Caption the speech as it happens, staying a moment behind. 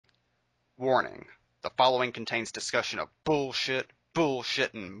Warning: the following contains discussion of bullshit,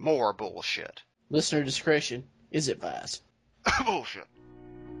 and more bullshit. Listener discretion is advised. Bullshit.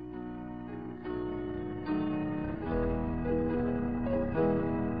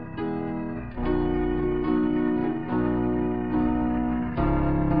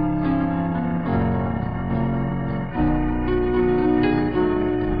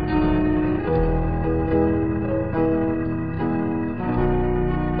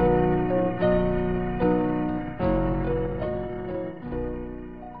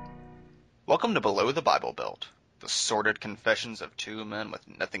 Welcome to Below the Bible Belt, the sordid confessions of two men with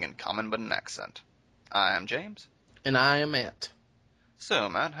nothing in common but an accent. I am James. And I am Matt. So,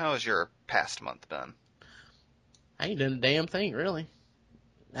 Matt, how has your past month been? I ain't done a damn thing, really.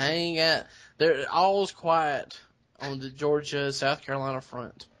 All's quiet on the Georgia-South Carolina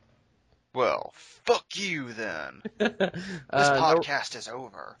front. Well, fuck you then. This podcast is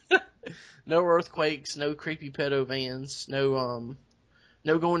over. No earthquakes, no creepy pedo vans, no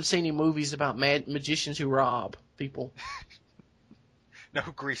going to see any movies about mad magicians who rob people. No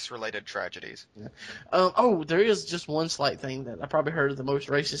Grease-related tragedies. Yeah. There is just one slight thing that I probably heard the most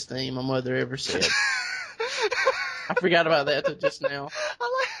racist thing my mother ever said. I forgot about that till just now.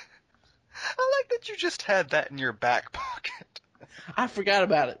 I like that you just had that in your back pocket. I forgot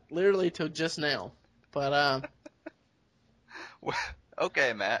about it, literally till just now. But, Well,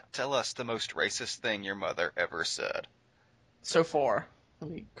 okay, Matt, tell us the most racist thing your mother ever said. So far. Let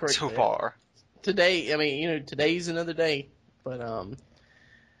me correct So that. far. Today, today's another day. But,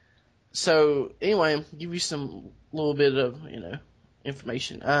 so, anyway, give you some little bit of,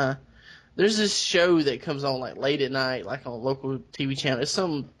 information. There's this show that comes on, like, late at night, like, on a local TV channel. It's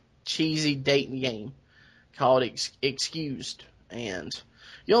some cheesy dating game called Excused. And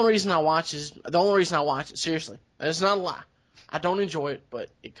the only reason I watch it, seriously, it's not a lie. I don't enjoy it, but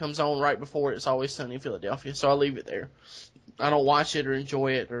it comes on right before It's Always Sunny in Philadelphia, so I leave it there. I don't watch it or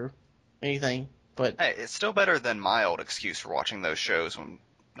enjoy it or anything, but... Hey, it's still better than my old excuse for watching those shows when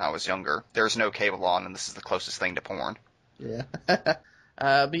I was younger. There's no cable on, and this is the closest thing to porn. Yeah.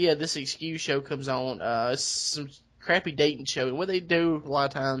 But yeah, this Excuse show comes on. It's some crappy dating show, and what they do a lot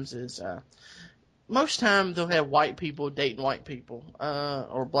of times is... most time they'll have white people dating white people,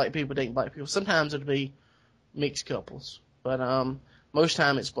 or black people dating black people. Sometimes it'll be mixed couples, but most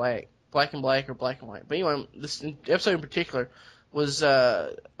time it's black and black, or black and white. But anyway, this episode in particular was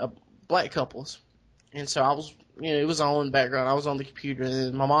black couples, and so I was, it was on in the background. I was on the computer, and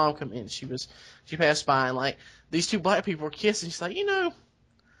then my mom come in. She passed by, and like these two black people were kissing. She's like, I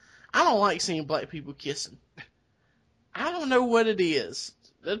don't like seeing black people kissing. I don't know what it is.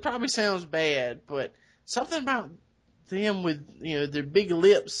 That probably sounds bad, but something about them with, their big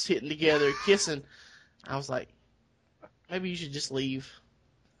lips hitting together, kissing. I was like, maybe you should just leave.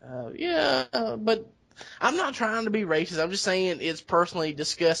 But I'm not trying to be racist. I'm just saying it's personally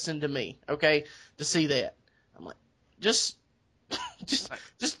disgusting to me, okay, to see that. I'm like, just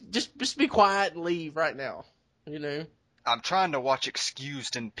be quiet and leave right now, I'm trying to watch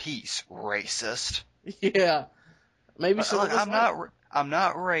Excused in peace, racist. Yeah. Maybe so. I'm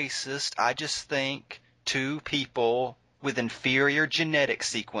not racist. I just think two people with inferior genetic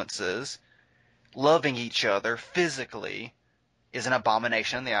sequences loving each other physically is an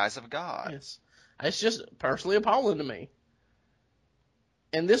abomination in the eyes of God. Yes. It's just personally appalling to me.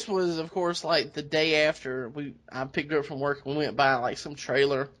 And this was, of course, like the day after I picked her up from work and we went by like some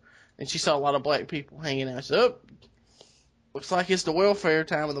trailer, and she saw a lot of black people hanging out. She said, "Oh, looks like it's the welfare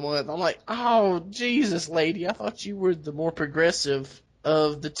time of the month." I'm like, oh, Jesus, lady, I thought you were the more progressive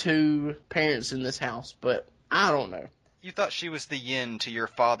of the two parents in this house, but I don't know. You thought she was the yin to your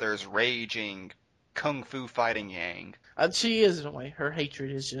father's raging kung fu fighting yang. She is, in a way. Her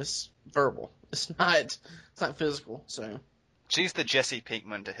hatred is just verbal. It's not physical, so. She's the Jesse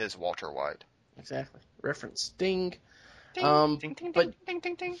Pinkman to his Walter White. Exactly. Reference. Ding. Ding, ding, ding, ding, ding,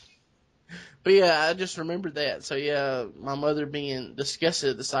 ding, ding. But yeah, I just remembered that. So yeah, my mother being disgusted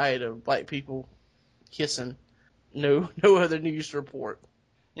at the sight of black people kissing. No other news to report.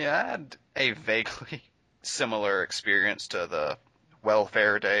 Yeah, I had a vaguely similar experience to the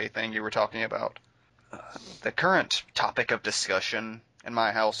welfare day thing you were talking about. The current topic of discussion in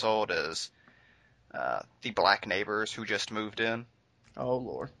my household is the black neighbors who just moved in. Oh,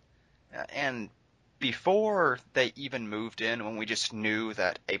 Lord. And before they even moved in, when we just knew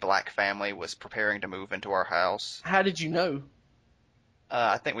that a black family was preparing to move into our house. How did you know?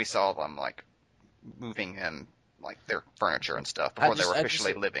 I think we saw them, like, moving in, like, their furniture and stuff before they were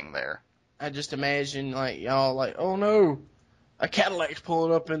officially living there. I just imagine, like, y'all, like, oh no, a Cadillac's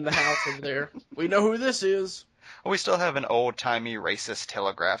pulling up in the house over there. We know who this is. We still have an old-timey racist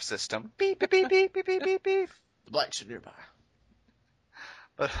telegraph system. Beep, beep, beep, beep, beep, beep, beep, beep. The blacks are nearby.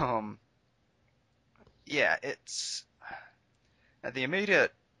 But, yeah, it's... the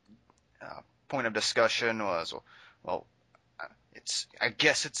immediate point of discussion was, well, I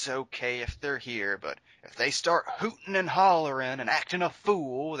guess it's okay if they're here, but if they start hooting and hollering and acting a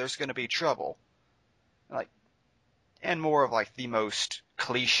fool, there's going to be trouble. Like, and more of like the most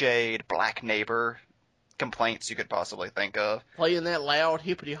cliched black neighbor complaints you could possibly think of. Playing that loud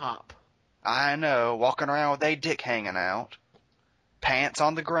hippity hop. I know, walking around with a dick hanging out, pants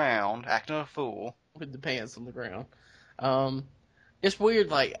on the ground, acting a fool. With the pants on the ground. It's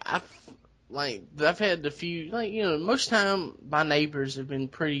weird, I've had a few, most time my neighbors have been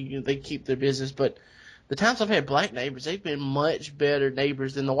pretty, they keep their business, but the times I've had black neighbors, they've been much better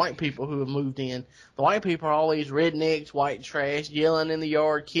neighbors than the white people who have moved in. The white people are always rednecks, white trash, yelling in the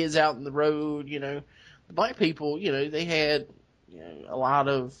yard, kids out in the road, The black people, they had, a lot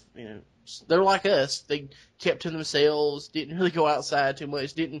of, they're like us. They kept to themselves, didn't really go outside too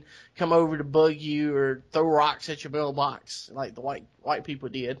much, didn't come over to bug you or throw rocks at your mailbox like the white people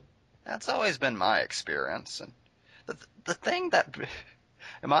did. That's always been my experience. And the thing that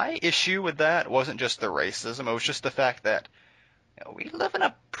my issue with that wasn't just the racism, it was just the fact that we live in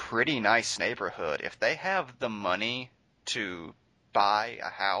a pretty nice neighborhood. If they have the money to buy a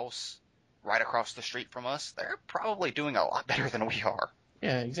house right across the street from us, they're probably doing a lot better than we are.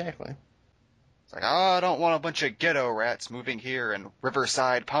 Yeah, exactly. It's like, oh, I don't want a bunch of ghetto rats moving here in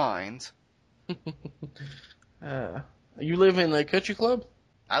Riverside Pines. You live in the country club?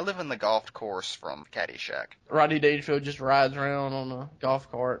 I live in the golf course from Caddyshack. Rodney Dangerfield just rides around on a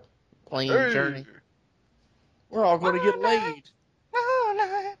golf cart playing Journey. We're all going to get laid.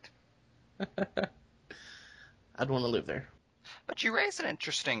 I'd want to live there. But you raise an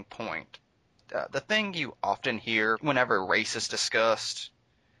interesting point. The thing you often hear whenever race is discussed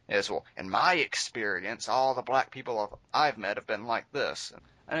is, well, in my experience, all the black people I've met have been like this.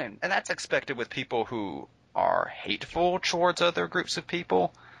 And that's expected with people who are hateful towards other groups of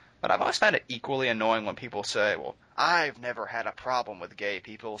people. But I've always found it equally annoying when people say, well, I've never had a problem with gay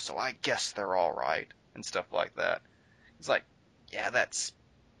people, so I guess they're all right, and stuff like that. It's like, yeah, that's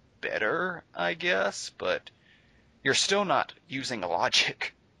better, I guess, but you're still not using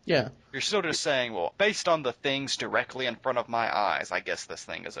logic. Yeah. You're still just saying, well, based on the things directly in front of my eyes, I guess this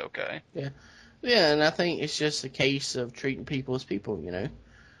thing is okay. Yeah. Yeah, and I think it's just a case of treating people as people,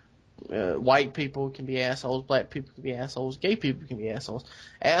 White people can be assholes, black people can be assholes, gay people can be assholes.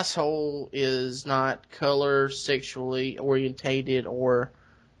 Asshole is not color, sexually orientated, or,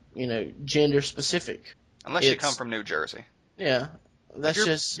 gender specific. Unless you come from New Jersey. Yeah.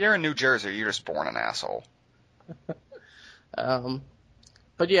 You're in New Jersey, you're just born an asshole.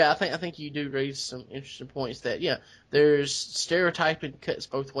 But yeah, I think you do raise some interesting points that, there's stereotyping cuts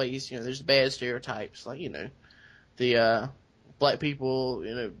both ways. There's bad stereotypes, like, the black people,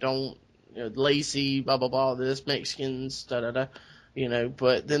 don't, lazy, blah, blah, blah, this, Mexicans, da, da, da,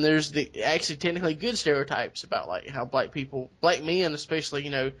 but then there's the actually technically good stereotypes about, like, how black men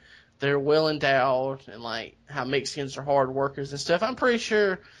especially, they're well endowed, and, like, how Mexicans are hard workers and stuff. I'm pretty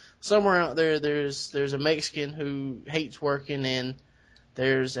sure somewhere out there's a Mexican who hates working, and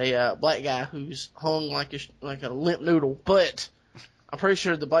there's a black guy who's hung like a limp noodle, but I'm pretty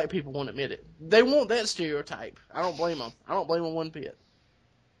sure the black people won't admit it. They want that stereotype. I don't blame them. I don't blame them one bit.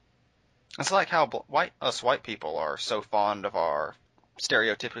 It's like how us white people are so fond of our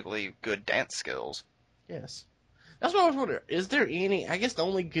stereotypically good dance skills. Yes. That's what I was wondering. Is there any, I guess the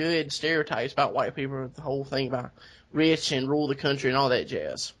only good stereotypes about white people are the whole thing about rich and rule the country and all that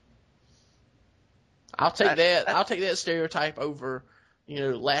jazz. I'll take that stereotype over,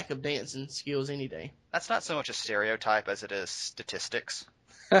 lack of dancing skills any day. That's not so much a stereotype as it is statistics.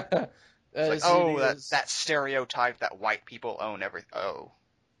 It's like, that stereotype that white people own everything.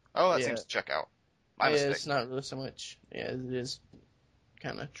 That seems to check out. My mistake. It's not really so much. Yeah, it is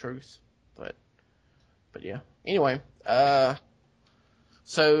kind of truth, but yeah. Anyway,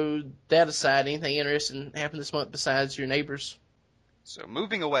 so that aside, anything interesting happened this month besides your neighbors? So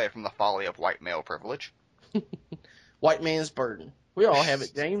moving away from the folly of white male privilege. White man's burden. We all have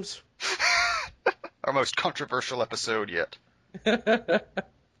it, James. Our most controversial episode yet.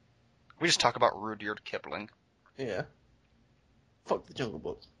 We just talk about Rudyard Kipling. Yeah. Fuck the Jungle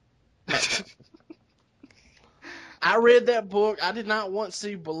Book. I read that book. I did not want to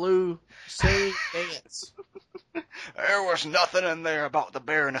see Baloo sing dance. There was nothing in there about the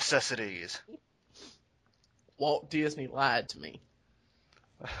bare necessities. Walt Disney lied to me.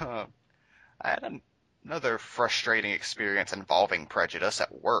 I had another frustrating experience involving prejudice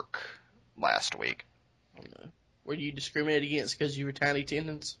at work last week. Oh, no. Were you discriminated against because you were tiny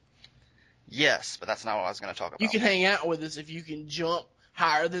tendons? Yes, but that's not what I was going to talk You about. can hang out with us if you can jump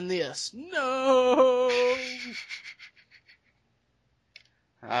higher than this. No!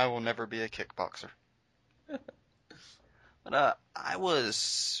 I will never be a kickboxer. But I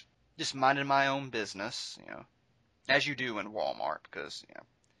was just minding my own business, as you do in Walmart, because you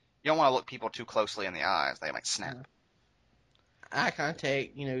don't want to look people too closely in the eyes; they might snap. Eye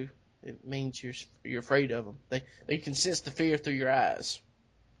contact, it means you're afraid of them. They can sense the fear through your eyes.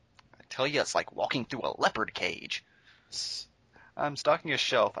 I tell you, it's like walking through a leopard cage. I'm stocking a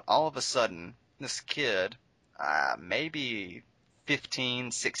shelf, and all of a sudden, this kid, maybe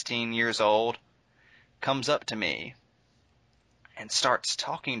 15, 16 years old, comes up to me and starts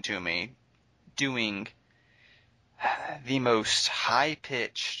talking to me, doing the most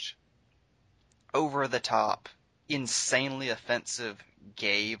high-pitched, over-the-top, insanely offensive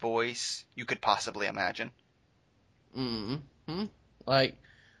gay voice you could possibly imagine. Mm-hmm. Like,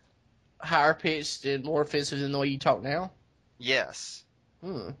 higher pitched and more offensive than the way you talk now? Yes.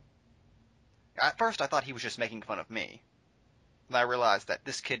 Hmm. At first I thought he was just making fun of me. But I realized that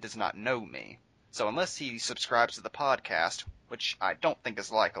this kid does not know me. So unless he subscribes to the podcast, which I don't think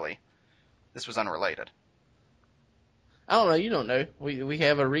is likely, this was unrelated. I don't know. You don't know. We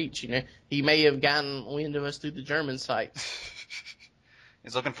have a reach, He may have gotten wind of us through the German sites.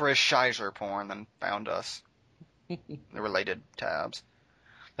 He's looking for his Scheiser porn and found us. The related tabs.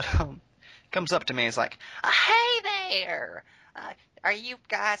 But, comes up to me and is like, "Hey there! Are you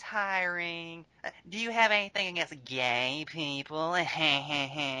guys hiring? Do you have anything against gay people?"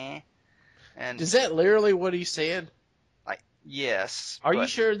 And Is that literally what he said? yes. Are you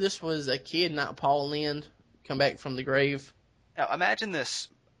sure this was a kid, not Paul Lynde, come back from the grave? Now imagine this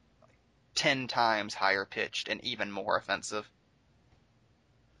 10 times higher pitched and even more offensive.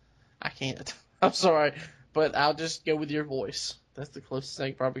 I can't. I'm sorry, but I'll just go with your voice. That's the closest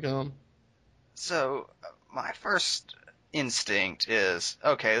thing probably come. So my first instinct is,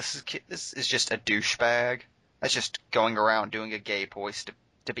 okay, this is just a douchebag that's just going around doing a gay voice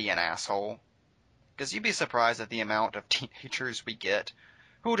to be an asshole. Because you'd be surprised at the amount of teenagers we get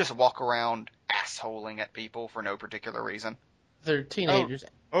who will just walk around assholing at people for no particular reason. They're teenagers.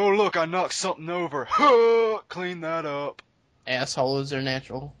 Oh look, I knocked something over. Clean that up. Asshole is their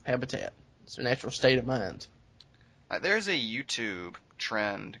natural habitat. It's their natural state of mind. There's a YouTube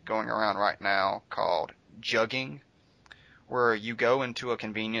trend going around right now called jugging, where you go into a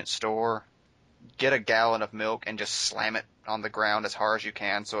convenience store, get a gallon of milk, and just slam it on the ground as hard as you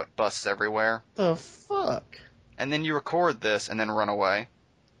can so it busts everywhere. The fuck? And then you record this and then run away.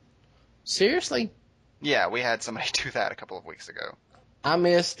 Seriously? Yeah, we had somebody do that a couple of weeks ago. I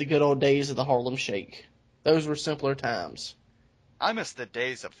miss the good old days of the Harlem Shake. Those were simpler times. I miss the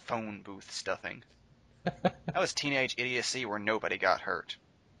days of phone booth stuffing. That was teenage idiocy where nobody got hurt.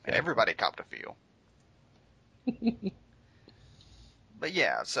 And everybody copped a feel. But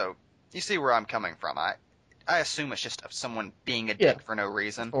yeah, so you see where I'm coming from. I assume it's just someone being a dick for no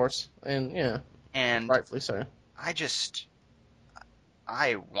reason. Of course. And yeah. And rightfully so.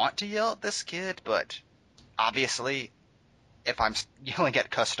 I want to yell at this kid, but obviously if I'm yelling at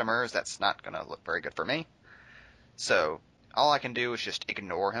customers, that's not going to look very good for me. So all I can do is just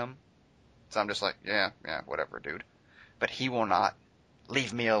ignore him. So I'm just like, yeah, whatever, dude. But he will not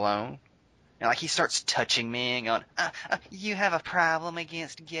leave me alone. And he starts touching me and going, you have a problem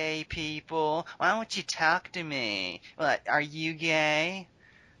against gay people? Why don't you talk to me? What, are you gay?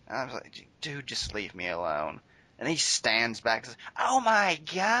 And I was like, dude, just leave me alone. And he stands back and says, oh my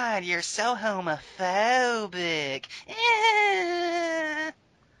god, you're so homophobic.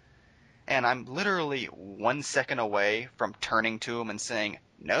 And I'm literally 1 second away from turning to him and saying,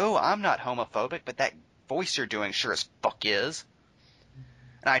 no, I'm not homophobic, but that voice you're doing sure as fuck is.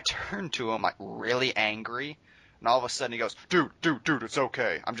 And I turn to him really angry, and all of a sudden he goes, dude, it's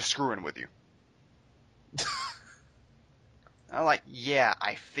okay. I'm just screwing with you. I'm like, yeah,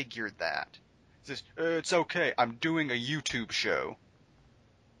 I figured that. He says, it's okay. I'm doing a YouTube show.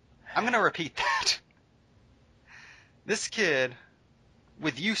 I'm going to repeat that. This kid,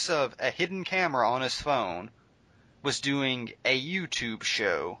 with use of a hidden camera on his phone, was doing a YouTube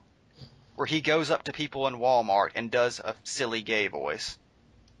show where he goes up to people in Walmart and does a silly gay voice.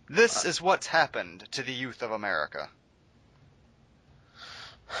 This is what's happened to the youth of America.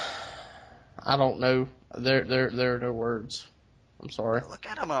 I don't know. There are no words. I'm sorry. I look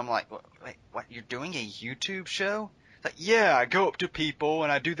at him and I'm like, wait, what, you're doing a YouTube show? It's like, yeah, I go up to people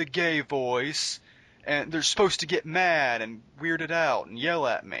and I do the gay voice, and they're supposed to get mad and weirded out and yell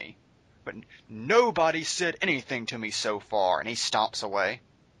at me. But nobody said anything to me so far, and he stomps away.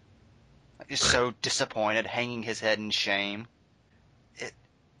 He's so disappointed, hanging his head in shame.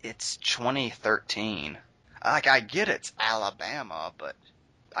 It's 2013. Like, I get it's Alabama, but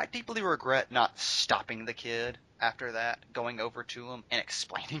I deeply regret not stopping the kid after that, going over to him and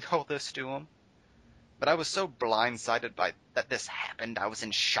explaining all this to him. But I was so blindsided by that this happened, I was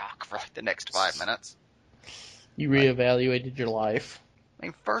in shock for like the next 5 minutes. You reevaluated your life. I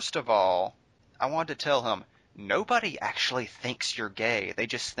mean, first of all, I wanted to tell him, nobody actually thinks you're gay. They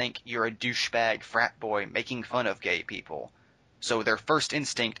just think you're a douchebag frat boy making fun of gay people. So their first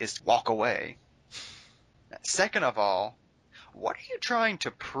instinct is to walk away. Second of all, what are you trying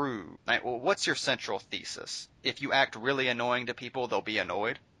to prove? Like, well, what's your central thesis? If you act really annoying to people, they'll be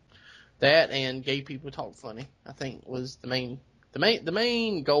annoyed? That and gay people talk funny, I think, was the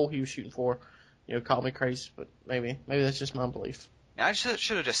main goal he was shooting for. You know, call me crazy, but maybe that's just my belief. I should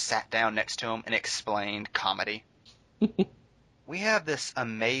have just sat down next to him and explained comedy. We have this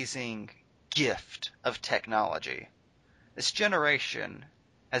amazing gift of technology. This generation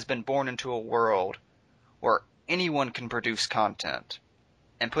has been born into a world where anyone can produce content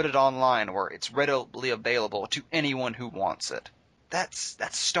and put it online where it's readily available to anyone who wants it. That's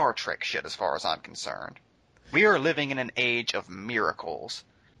Star Trek shit as far as I'm concerned. We are living in an age of miracles.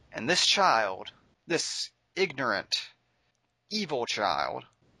 And this child, this ignorant, evil child,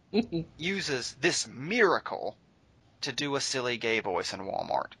 uses this miracle to do a silly gay voice in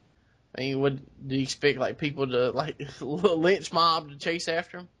Walmart. I mean, what do you expect, like, people to, like, lynch mob to chase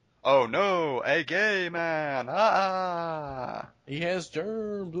after him? Oh no, a gay man! Ah! He has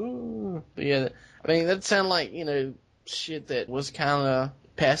germs. But yeah, I mean, that sounded like, you know, shit that was kind of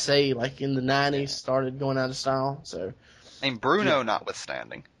passe, like in the 90s, started going out of style. So, I mean, Bruno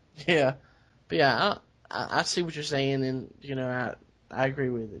notwithstanding. Yeah, but yeah, I see what you're saying, and you know, I agree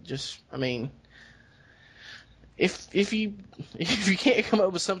with it. Just, I mean, if you can't come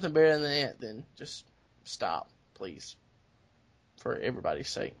up with something better than that, then just stop, please, for everybody's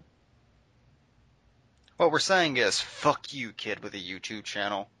sake. What we're saying is, fuck you, kid with a YouTube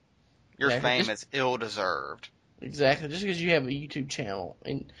channel. Your fame is ill-deserved. Exactly, just because you have a YouTube channel.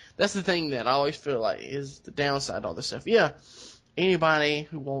 And that's the thing that I always feel like is the downside to all this stuff. Yeah, anybody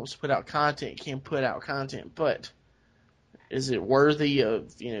who wants to put out content can put out content, but is it worthy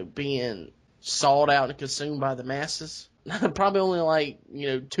of, you know, being sought out and consumed by the masses? Probably only like, you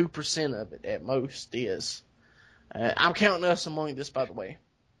know, 2% of it at most is. I'm counting us among this, by the way.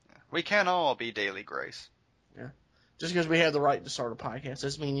 We can all be Daily Grace. Yeah. Just because we have the right to start a podcast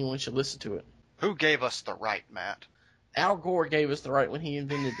doesn't mean anyone should listen to it. Who gave us the right, Matt? Al Gore gave us the right when he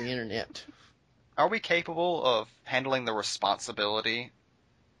invented the internet. Are we capable of handling the responsibility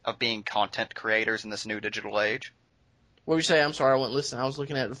of being content creators in this new digital age? What would you say? I'm sorry, I wasn't listening. I was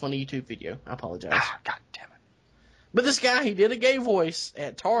looking at a funny YouTube video. I apologize. Ah, God damn it. But this guy, he did a gay voice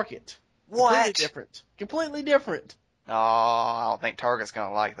at Target. What? Completely different. Completely different. Oh, I don't think Target's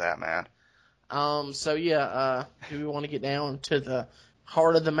gonna like that, man. So yeah, do we want to get down to the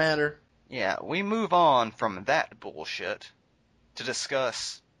heart of the matter? Yeah, we move on from that bullshit to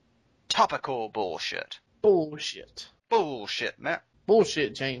discuss topical bullshit. Bullshit. Bullshit, Matt.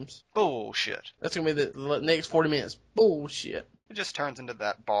 Bullshit, James. Bullshit. That's going to be the next 40 minutes. Bullshit. It just turns into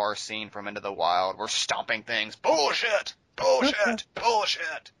that bar scene from Into the Wild. We're stomping things. Bullshit! Bullshit!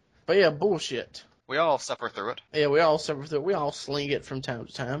 Bullshit! But yeah, bullshit. We all suffer through it. Yeah, we all suffer through it. We all sling it from time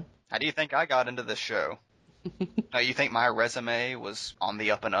to time. How do you think I got into this show? You think my resume was on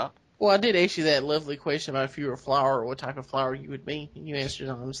the up and up? Well, I did ask you that lovely question about if you were a flower or what type of flower you would be, and you answered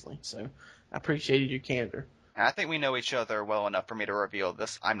honestly, so I appreciated your candor. I think we know each other well enough for me to reveal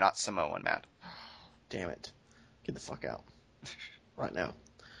this. I'm not Samoan, Matt. Damn it. Get the fuck out. Right now.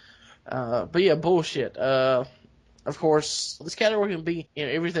 But yeah, bullshit. Of course, this category can be, you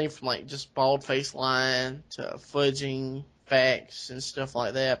know, everything from like just bald-faced lying to fudging facts and stuff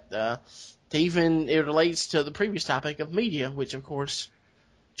like that. To even, it relates to the previous topic of media, which of course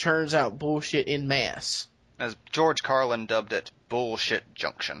churns out bullshit in mass. As George Carlin dubbed it, bullshit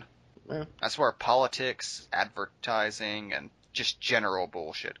junction. Yeah. That's where politics, advertising, and just general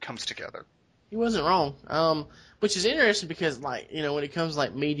bullshit comes together. He wasn't wrong. Which is interesting because, like, you know, when it comes to,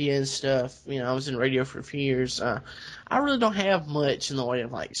 like, media and stuff, you know, I was in radio for a few years. I really don't have much in the way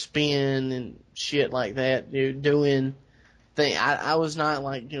of, like, spin and shit like that, dude, doing thing. I was not,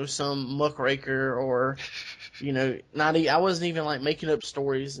 like, you know, some muckraker or, you know, I wasn't even, like, making up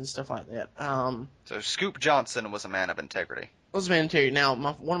stories and stuff like that. So Scoop Johnson was a man of integrity. I was humanitarian. Now,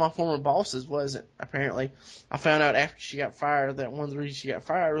 one of my former bosses wasn't, apparently. I found out after she got fired that one of the reasons she got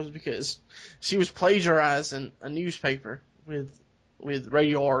fired was because she was plagiarizing a newspaper with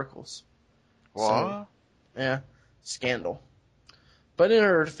radio articles. What? So, yeah, scandal. But in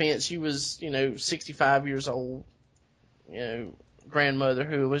her defense, she was, 65 years old, grandmother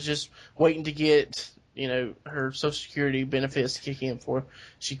who was just waiting to get, her Social Security benefits to kick in before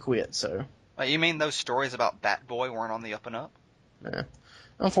she quit. So, You mean those stories about Bat Boy weren't on the up and up? yeah.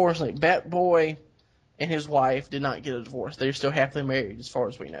 Unfortunately, Bat Boy and his wife did not get a divorce. They're still happily married, as far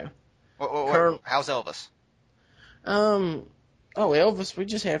as we know. How's Elvis? Elvis, we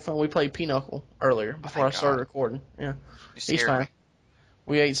just had fun. We played Pinochle earlier before I started recording. Yeah, he's fine. Me.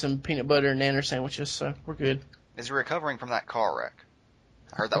 We ate some peanut butter and nanner sandwiches, so we're good. Is he recovering from that car wreck?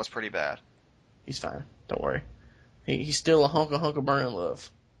 I heard that was pretty bad. He's fine. Don't worry. He's still a hunk of burning love.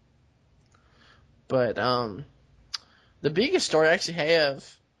 But the biggest story I actually have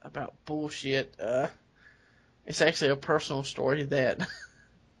about bullshit, it's actually a personal story that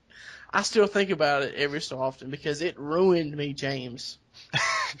I still think about it every so often because it ruined me, James.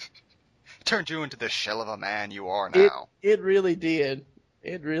 Turned you into the shell of a man you are now. It really did.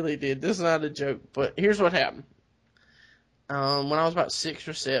 It really did. This is not a joke, but here's what happened. When I was about 6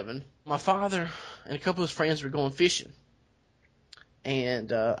 or 7, my father and a couple of his friends were going fishing,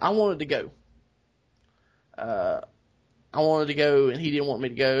 and I wanted to go. And he didn't want me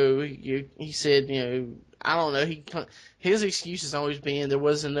to go. He said, I don't know. His excuse has always been there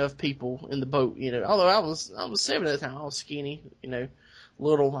wasn't enough people in the boat. Although I was 7 at the time, I was skinny.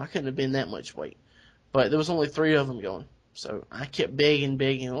 Little. I couldn't have been that much weight, but there was only 3 of them going. So I kept begging,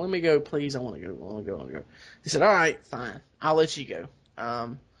 let me go, please. I want to go. He said, all right, fine. I'll let you go.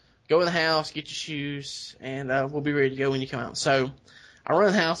 Go in the house, get your shoes, and we'll be ready to go when you come out. So I run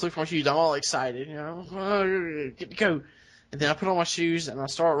in the house, look for my shoes. I'm all excited, get to go. And then I put on my shoes, and I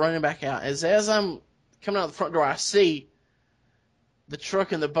start running back out. As I'm coming out the front door, I see the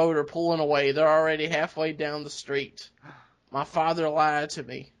truck and the boat are pulling away. They're already halfway down the street. My father lied to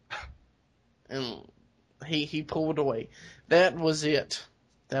me. And he pulled away. That was it.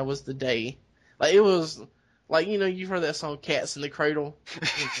 That was the day. Like, it was, like, you've heard that song, Cats in the Cradle?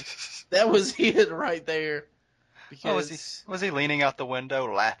 That was it right there. Because was he leaning out the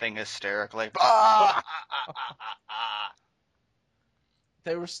window, laughing hysterically?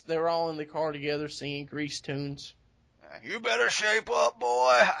 They were all in the car together singing Grease tunes. You better shape up,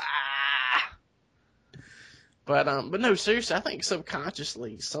 boy. But no, seriously, I think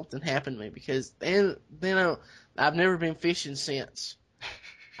subconsciously something happened to me because then I've never been fishing since.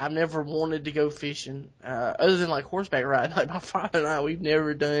 I've never wanted to go fishing, other than like horseback riding. Like my father and I, we've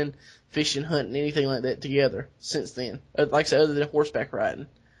never done fishing, hunting, anything like that together since then. Like I said, other than horseback riding.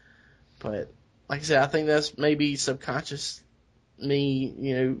 But like I said, I think that's maybe subconscious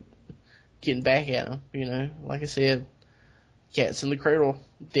me, getting back at him. Like I said, cats in the cradle,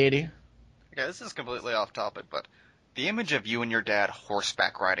 daddy. Okay, this is completely off topic, but the image of you and your dad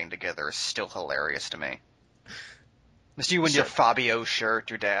horseback riding together is still hilarious to me. It's you in your Fabio shirt,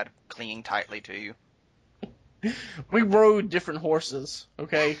 your dad clinging tightly to you. We rode different horses,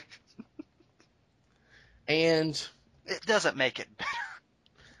 okay? And it doesn't make it better.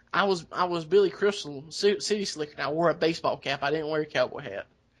 I was Billy Crystal, City Slicker, and I wore a baseball cap. I didn't wear a cowboy hat.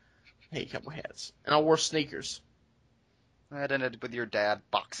 I hate cowboy hats. And I wore sneakers. That ended with your dad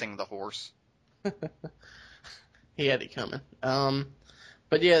boxing the horse. He had it coming.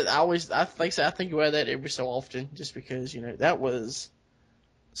 But yeah, I think about that every so often, just because that was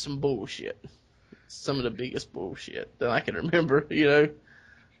some bullshit, some of the biggest bullshit that I can remember.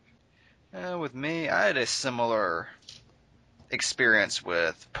 With me, I had a similar experience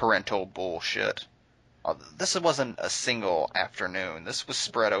with parental bullshit. This wasn't a single afternoon. This was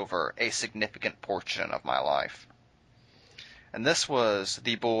spread over a significant portion of my life. And this was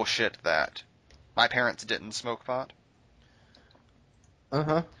the bullshit that my parents didn't smoke pot.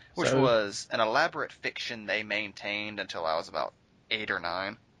 Uh-huh. Which was an elaborate fiction they maintained until I was about 8 or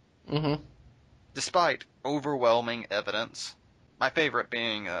 9. Mm-hmm. Despite overwhelming evidence, my favorite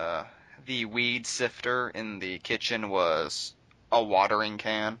being the weed sifter in the kitchen was a watering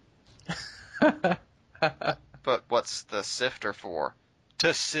can. But what's the sifter for?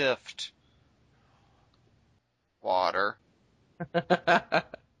 To sift water.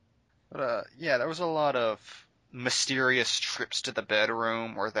 But yeah, there was a lot of mysterious trips to the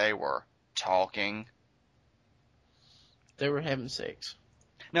bedroom where they were talking. They were having sex.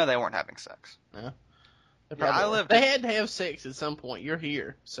 No, they weren't having sex. No. They had to have sex at some point. You're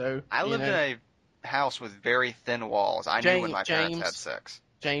here, so I lived in a house with very thin walls. I knew when my parents had sex.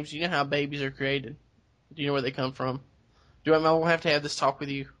 James, you know how babies are created? Do you know where they come from? Do I have to have this talk with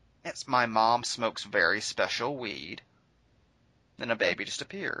you? It's my mom smokes very special weed. Then a baby just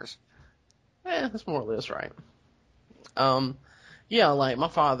appears. That's more or less right. Yeah, like my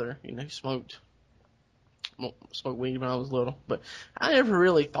father, he smoked smoked weed when I was little, but I never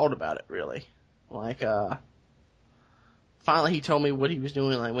really thought about it really. Like, finally he told me what he was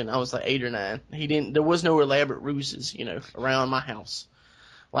doing like when I was like 8 or 9. There was no elaborate ruses, around my house.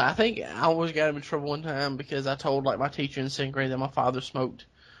 Like, I think I almost got him in trouble one time because I told like my teacher in 2nd grade that my father smoked.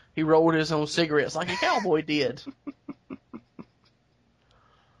 He rolled his own cigarettes like a cowboy did.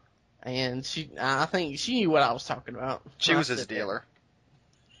 And I think she knew what I was talking about. She was his dealer.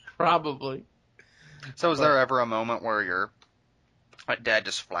 Probably. So was there ever a moment where your dad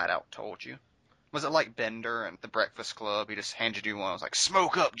just flat out told you? Was it like Bender and the Breakfast Club? He just handed you one. Was like,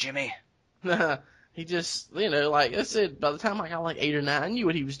 "Smoke up, Jimmy." He just, like I said, by the time I got like 8 or 9, I knew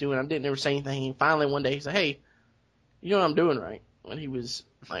what he was doing. I didn't ever say anything. And finally one day he said, "Hey, you know what I'm doing, right?" When he was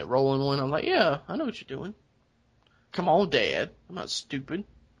like rolling one, I'm like, "Yeah, I know what you're doing. Come on, Dad. I'm not stupid.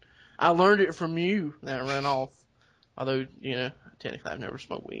 I learned it from you." Then I ran off. Although, technically I've never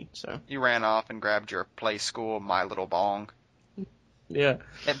smoked weed, so. You ran off and grabbed your Play School My Little Bong. Yeah.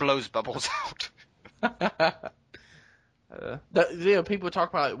 It blows bubbles out. People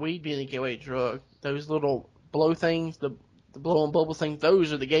talk about weed being a gateway drug. Those little blow things, the blowing bubble things,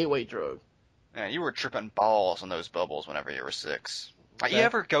 those are the gateway drug. Yeah, you were tripping balls on those bubbles whenever you were 6. Like, you Okay.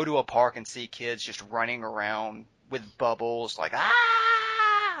 ever go to a park and see kids just running around with bubbles? Like,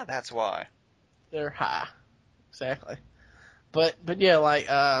 ah! That's why. They're high. Exactly. But yeah, like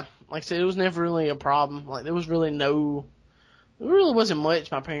I said, it was never really a problem. Like, there really wasn't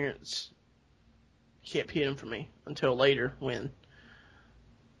much my parents kept hidden from me until later when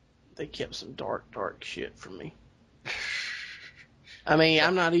they kept some dark shit from me. I mean,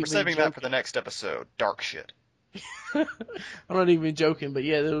 I'm not even We're saving joking. that for the next episode. Dark shit. I'm not even joking, but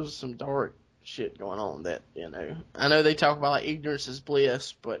yeah, there was some dark shit going on that, I know they talk about like ignorance is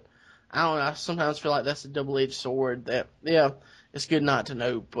bliss, but I don't know, I sometimes feel like that's a double-edged sword that, yeah, it's good not to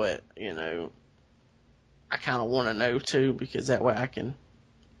know, but, I kind of want to know too, because that way I can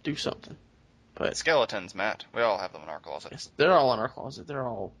do something. But Skeletons, Matt. We all have them in our closet. yes, they're all in our closet. They're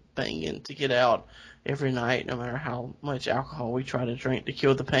all banging to get out every night, no matter how much alcohol we try to drink to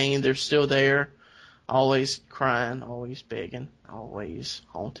kill the pain. They're still there, always crying, always begging, always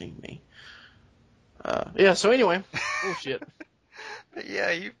haunting me. Yeah, so anyway, bullshit. But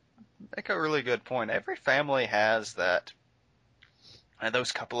yeah, you make a really good point. Every family has that,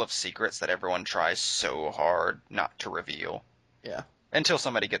 those couple of secrets that everyone tries so hard not to reveal. Yeah. Until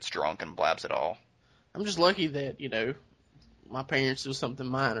somebody gets drunk and blabs it all. I'm just lucky that, my parents do something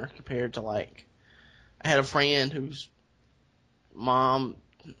minor compared to, like, I had a friend whose mom,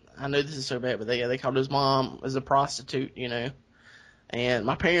 I know this is so bad, but they called his mom as a prostitute, and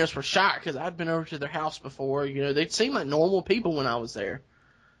my parents were shocked because I'd been over to their house before, they'd seem like normal people when I was there,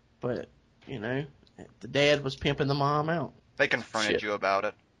 but, the dad was pimping the mom out. They confronted Shit. you about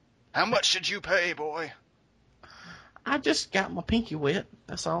it. How much did you pay, boy? I just got my pinky wet,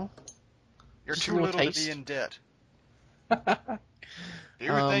 that's all. You're Just a too little little to taste. be in debt. Do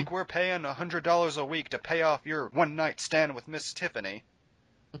you think we're paying $100 a week to pay off your one-night stand with Miss Tiffany?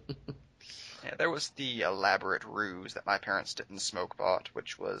 Yeah, there was the elaborate ruse that my parents didn't smoke pot,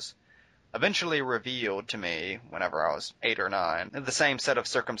 which was eventually revealed to me whenever I was 8 or 9. In the same set of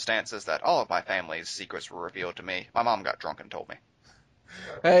circumstances that all of my family's secrets were revealed to me. My mom got drunk and told me.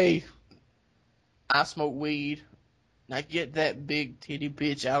 Hey, I smoke weed. Now get that big titty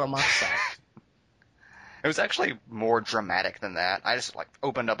bitch out of my sight. It was actually more dramatic than that. I just,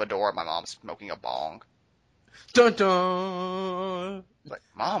 opened up a door and my mom's smoking a bong. Dun dun! Like,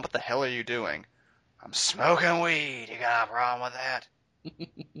 Mom, what the hell are you doing? I'm smoking weed. You got a problem with that?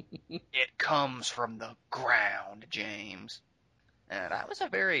 It comes from the ground, James. And I was a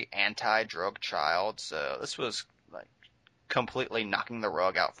very anti-drug child, so this was, completely knocking the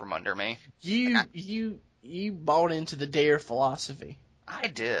rug out from under me. You bought into the DARE philosophy. I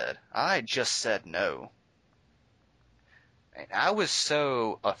did. I just said no. And I was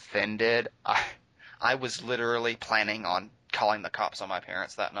so offended, I was literally planning on calling the cops on my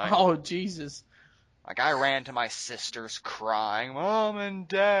parents that night. Oh, Jesus. I ran to my sisters crying, Mom and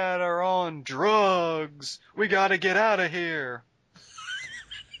Dad are on drugs. We gotta get out of here.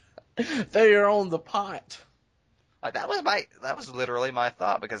 They are on the pot. That was literally my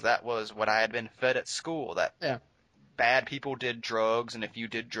thought, because that was what I had been fed at school, that bad people did drugs, and if you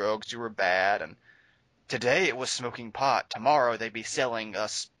did drugs, you were bad, and today it was smoking pot. Tomorrow they'd be selling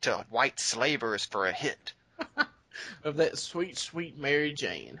us to white slavers for a hit. Of that sweet, sweet Mary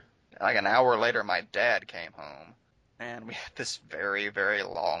Jane. An hour later, my dad came home, and we had this very, very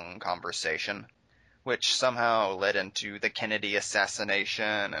long conversation, which somehow led into the Kennedy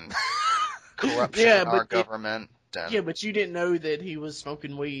assassination and corruption in our government. Yeah, but you didn't know that he was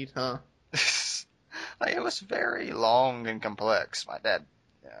smoking weed, huh? Like, it was very long and complex. My dad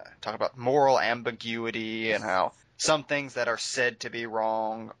talked about moral ambiguity and how some things that are said to be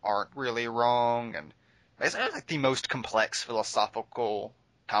wrong aren't really wrong, and it's like the most complex philosophical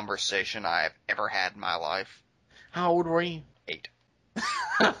conversation I've ever had in my life. How old were you? 8.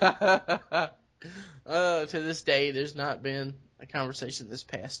 To this day, there's not been a conversation that's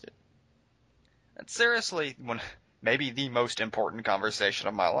passed it. That's seriously maybe the most important conversation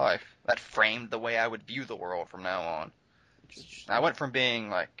of my life. That framed the way I would view the world from now on. I went from being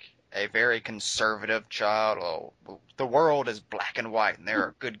like a very conservative child, the world is black and white, and there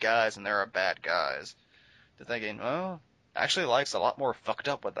are good guys and there are bad guys, to thinking, well, actually life's a lot more fucked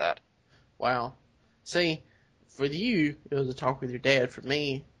up with that. Wow. See, for you, it was a talk with your dad. For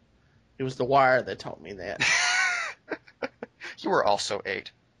me, it was The Wire that taught me that. You were also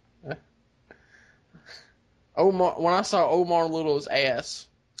 8. When I saw Omar Little's ass,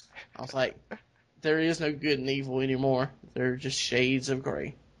 I was like, there is no good and evil anymore. They're just shades of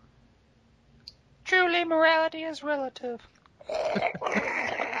gray. Truly, morality is relative.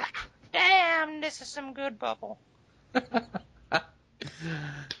 Damn, this is some good bubble.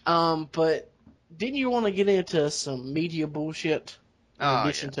 But didn't you want to get into some media bullshit in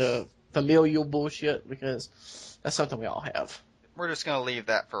addition yes. to familial bullshit? Because that's something we all have. We're just going to leave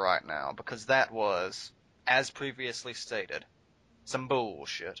that for right now, because that was, as previously stated, some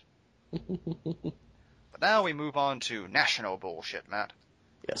bullshit. But now we move on to national bullshit, Matt.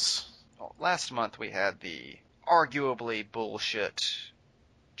 Yes. Well, last month we had the arguably bullshit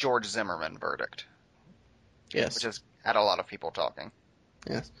George Zimmerman verdict. Yes. Which has had a lot of people talking.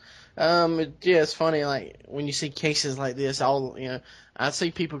 Yes. It's funny, like, when you see cases like this, I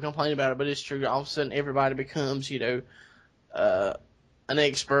see people complain about it, but it's true. All of a sudden, everybody becomes, an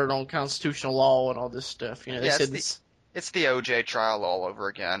expert on constitutional law and all this stuff. They said this. It's the OJ trial all over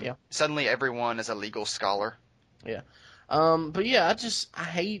again. Yeah. Suddenly everyone is a legal scholar. Yeah. But yeah,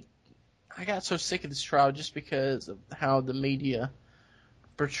 I got so sick of this trial just because of how the media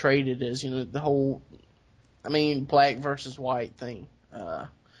portrayed it as, the whole, black versus white thing.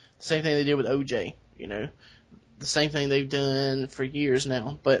 Same thing they did with OJ, the same thing they've done for years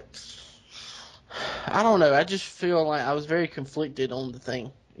now. But I don't know. I just feel like I was very conflicted on the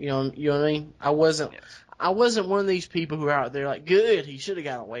thing. You know what I mean? I wasn't one of these people who are out there like, good, he should have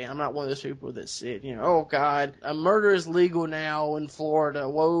got away. I'm not one of those people that said, oh God, a murder is legal now in Florida.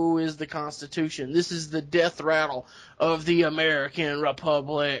 Woe is the Constitution. This is the death rattle of the American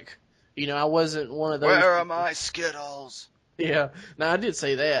Republic. I wasn't one of those. Where are my Skittles? Yeah. Now I did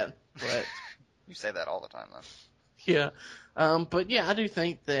say that, but you say that all the time, though. Yeah. But yeah, I do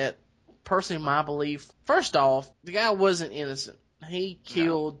think that, personally, my belief, first off, the guy wasn't innocent. He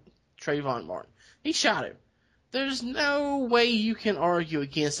killed Trayvon Martin. He shot him. There's no way you can argue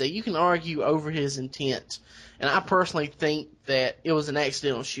against that. You can argue over his intent. And I personally think that it was an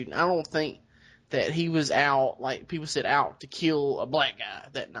accidental shooting. I don't think that he was out, like people said, out to kill a black guy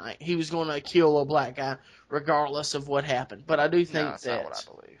that night. He was going to kill a black guy regardless of what happened. But I do think that's not what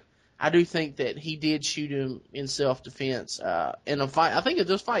I believe. I do think that he did shoot him in self-defense. In a fight, I think in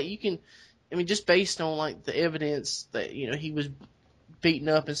this fight, you can, just based on like the evidence that, he was beaten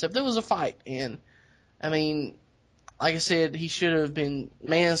up and stuff, there was a fight. And, like I said, he should have been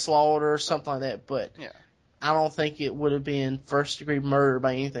manslaughter or something like that, but I don't think it would have been first-degree murder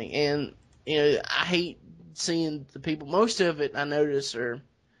by anything. And, I hate seeing the people, most of it I notice are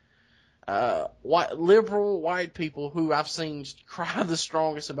liberal white people who I've seen cry the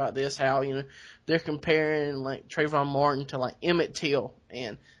strongest about this, how, they're comparing like Trayvon Martin to like Emmett Till.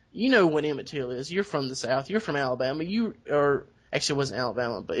 And you know what Emmett Till is. You're from the South. You're from Alabama. Actually, it wasn't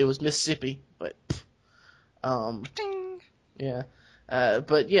Alabama, but it was Mississippi. But, Ding. Yeah.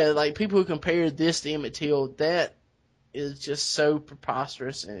 But yeah, like people who compare this to Emmett Till, that is just so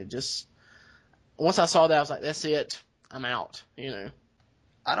preposterous. And it just, once I saw that, I was like, that's it. I'm out,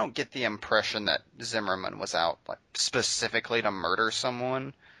 I don't get the impression that Zimmerman was out like specifically to murder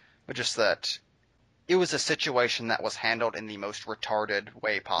someone, but just that it was a situation that was handled in the most retarded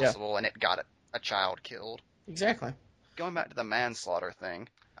way possible, and it got a child killed. Exactly. Going back to the manslaughter thing,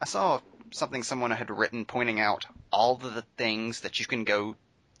 I saw something someone had written pointing out all of the things that you can go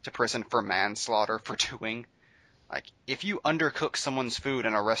to prison for manslaughter for doing. Like, if you undercook someone's food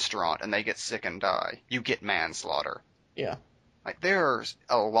in a restaurant and they get sick and die, you get manslaughter. Yeah. Like, there's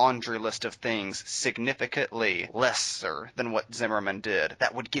a laundry list of things significantly lesser than what Zimmerman did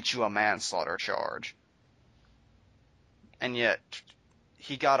that would get you a manslaughter charge. And yet,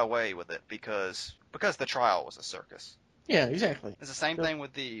 he got away with it because the trial was a circus. Yeah, exactly. It's the same thing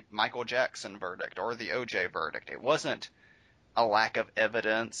with the Michael Jackson verdict or the OJ verdict. It wasn't a lack of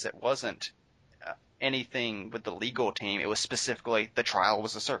evidence. It wasn't anything with the legal team. It was specifically the trial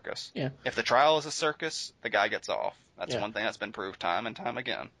was a circus. Yeah. If the trial is a circus, the guy gets off. That's Yeah. one thing that's been proved time and time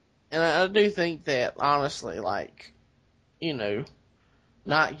again. And I do think that, honestly, like, you know,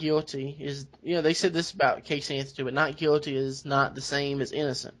 not guilty is, you know, they said this about Casey Anthony too, but not guilty is not the same as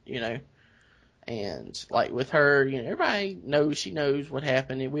innocent, you know. And, like, with her, you know, everybody knows, she knows what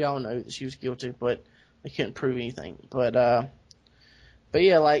happened, and we all know that she was guilty, but they couldn't prove anything. But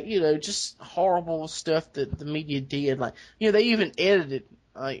yeah, like, you know, just horrible stuff that the media did. Like, you know, they even edited,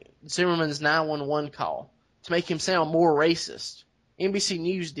 like, Zimmerman's 911 call to make him sound more racist. NBC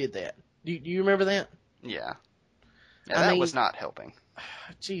News did that. Do you remember that? Yeah. I That mean, was not helping.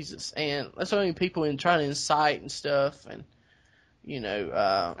 Jesus, and that's why people in trying to incite and stuff, and you know,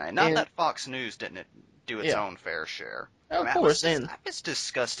 Not that Fox News didn't do its Yeah. own fair share. of I mean, course, I was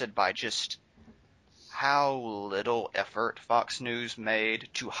disgusted by just how little effort Fox News made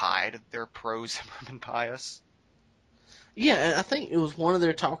to hide their pro-Zimmerman bias. yeah, and I think it was one of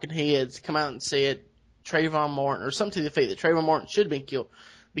their talking heads come out and said Trayvon Martin, or something to the effect that Trayvon Martin should have been killed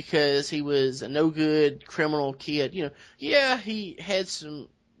because he was a no good criminal kid. You know, yeah, he had some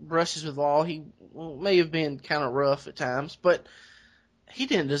brushes with law. He may have been kind of rough at times, but he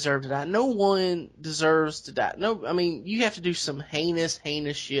didn't deserve to die. No one deserves to die. No, I mean, you have to do some heinous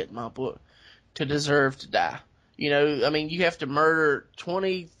shit in my book to deserve to die. You know, I mean, you have to murder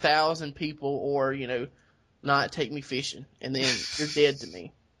 20,000 people or, you know, not take me fishing, and then you're dead to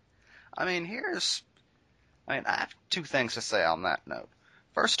me. I mean, I have two things to say on that note.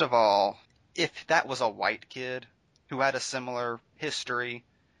 First of all, if that was a white kid who had a similar history,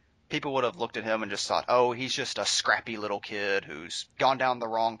 people would have looked at him and just thought, oh, he's just a scrappy little kid who's gone down the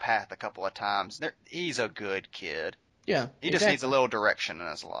wrong path a couple of times. He's a good kid. Yeah, He just needs a little direction in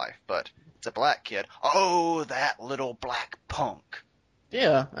his life. But it's a black kid. Oh, that little black punk.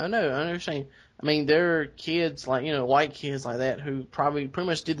 Yeah, I know. I understand. I mean, there are kids like, you know, white kids like that who probably pretty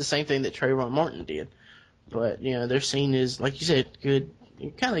much did the same thing that Trayvon Martin did. But, you know, they're seen as, like you said,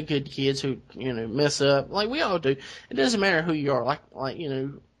 kind of good kids who, you know, mess up. Like we all do. It doesn't matter who you are. Like you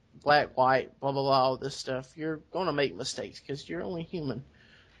know, black, white, blah, blah, blah, all this stuff. You're going to make mistakes because you're only human.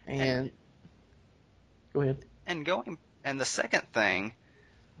 And go ahead. And the second thing,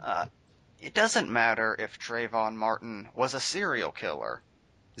 it doesn't matter if Trayvon Martin was a serial killer.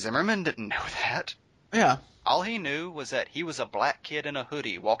 Zimmerman didn't know that. Yeah. All he knew was that he was a black kid in a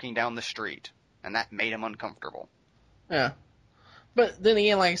hoodie walking down the street, and that made him uncomfortable. Yeah. But then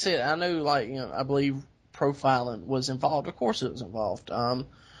again, like I said, I know, like, you know, I believe profiling was involved. Of course it was involved.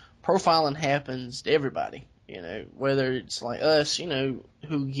 Profiling happens to everybody, you know, whether it's like us, you know,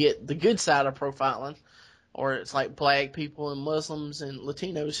 who get the good side of profiling, or it's like black people and Muslims and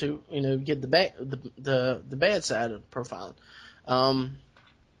Latinos who, you know, get the bad side of profiling.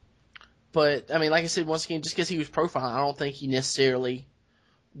 But I mean, like I said, once again, just because he was profiling, I don't think he necessarily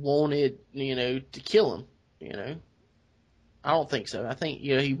wanted, you know, to kill him. You know, I don't think so. I think,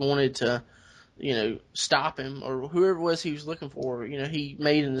 you know, he wanted to, you know, stop him or whoever it was he was looking for. You know, he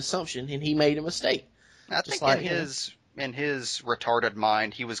made an assumption and he made a mistake. I think in his retarded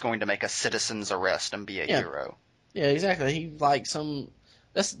mind, he was going to make a citizen's arrest and be a hero. Yeah, exactly. He like some.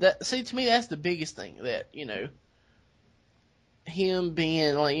 See, to me, that's the biggest thing that, you know, him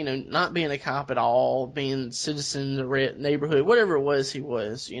being like, you know, not being a cop at all, being citizen of the neighborhood, whatever it was he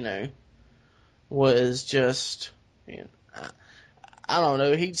was, you know, was just, you know, I don't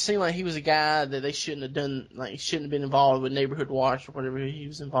know. He seemed like he was a guy that they shouldn't have done, like he shouldn't have been involved with Neighborhood Watch or whatever he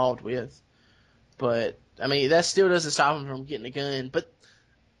was involved with. But I mean, that still doesn't stop him from getting a gun. But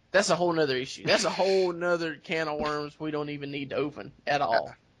that's a whole nother issue. That's a whole nother can of worms we don't even need to open at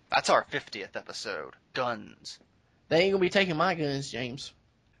all. That's our 50th episode. Guns. They ain't gonna be taking my guns, James.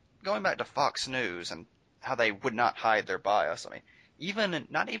 Going back to Fox News and how they would not hide their bias. I mean,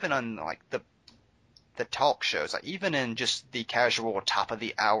 not even on like the talk shows, like even in just the casual top of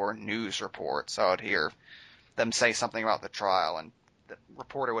the hour news reports, I would hear them say something about the trial, and the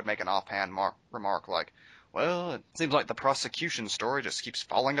reporter would make an offhand remark like, "Well, it seems like the prosecution story just keeps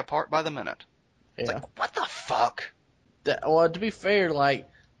falling apart by the minute." Yeah. It's like, what the fuck? Well, to be fair, like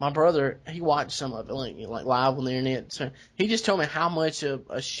my brother, he watched some of it, like live on the internet. So he just told me how much of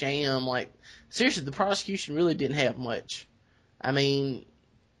a sham. Like seriously, the prosecution really didn't have much. I mean,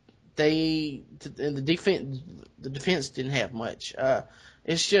 the defense didn't have much.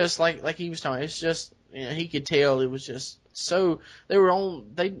 It's just like he was talking. It's just, you know, he could tell it was just so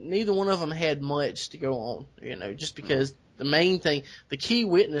neither one of them had much to go on. You know, just because the main thing, the key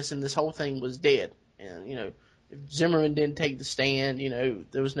witness in this whole thing was dead, and you know. If Zimmerman didn't take the stand, you know,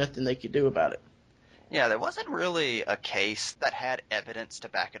 there was nothing they could do about it. Yeah, there wasn't really a case that had evidence to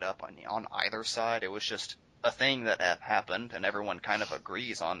back it up on either side. It was just a thing that happened, and everyone kind of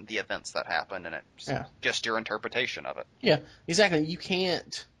agrees on the events that happened, and it's Yeah. just your interpretation of it. Yeah, exactly. You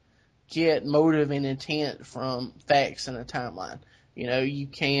can't get motive and intent from facts in a timeline. You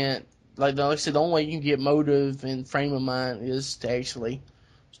can't, like I said, the only way you can get motive and frame of mind is to actually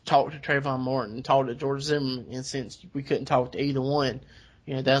talk to Trayvon Martin, talk to George Zimmerman, and since we couldn't talk to either one,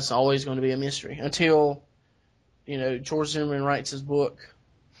 that's always going to be a mystery until, George Zimmerman writes his book,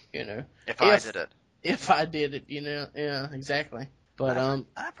 If I did it. if I did it, yeah, exactly. But,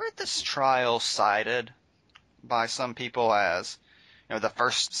 I've heard this trial cited by some people as, the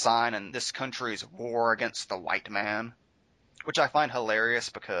first sign in this country's war against the white man, which I find hilarious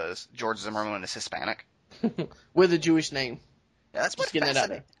because George Zimmerman is Hispanic. with a Jewish name. Yeah, Just getting that out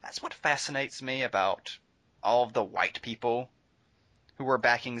there. That's what fascinates me about all of the white people who were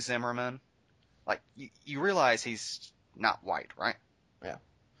backing Zimmerman. Like, you realize he's not white, right? Yeah.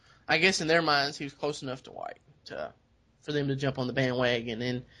 I guess in their minds he was close enough to white for them to jump on the bandwagon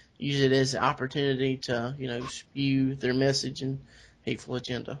and use it as an opportunity to, spew their message and hateful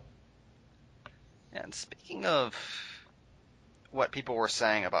agenda. And speaking of what people were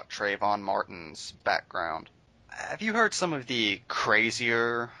saying about Trayvon Martin's background, have you heard some of the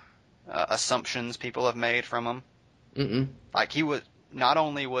crazier assumptions people have made from him? Mm-mm. Like, not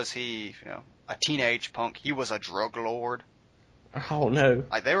only was he, a teenage punk, he was a drug lord. Oh, no.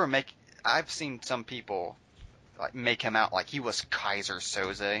 Like, I've seen some people, like, make him out like he was Kaiser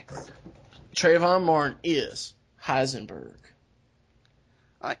Soze. Trayvon Martin is Heisenberg.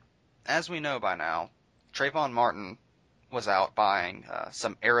 As we know by now, Trayvon Martin was out buying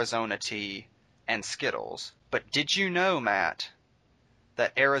some Arizona tea and Skittles. But did you know, Matt,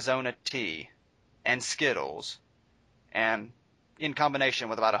 that Arizona tea and Skittles, and in combination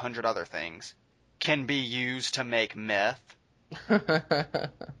with about 100 other things, can be used to make meth?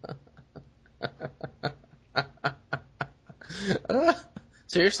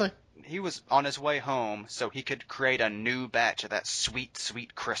 Seriously? He was on his way home so he could create a new batch of that sweet,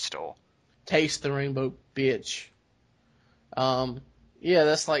 sweet crystal. Taste the rainbow, bitch. Yeah,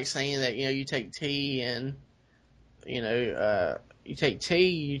 that's like saying that, you take tea and, you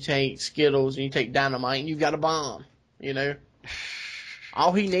take Skittles, and you take dynamite, and you've got a bomb,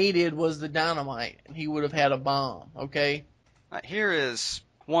 All he needed was the dynamite, and he would have had a bomb, okay? Here is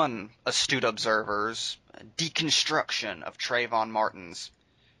one astute observer's deconstruction of Trayvon Martin's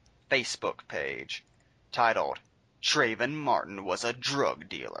Facebook page, titled, Trayvon Martin was a drug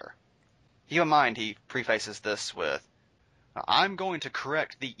dealer. Keep in mind, he prefaces this with, I'm going to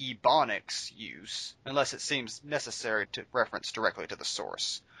correct the ebonics use, unless it seems necessary to reference directly to the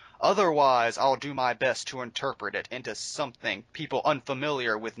source. Otherwise, I'll do my best to interpret it into something people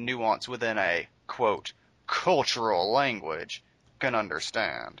unfamiliar with nuance within a, quote, cultural language can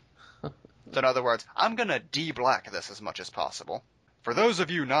understand. So in other words, I'm going to de-black this as much as possible. For those of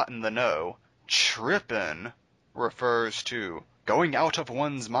you not in the know, trippin' refers to going out of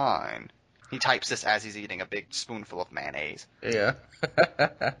one's mind. He types this as he's eating a big spoonful of mayonnaise. Yeah.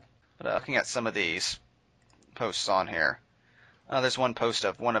 But looking at some of these posts on here, there's one post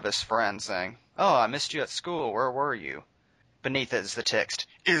of one of his friends saying, "Oh, I missed you at school. Where were you?" Beneath it is the text,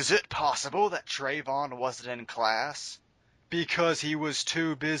 "Is it possible that Trayvon wasn't in class because he was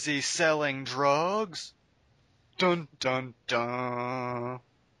too busy selling drugs?" Dun, dun, dun.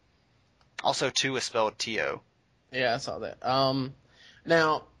 Also, 2 is spelled T-O. Yeah, I saw that.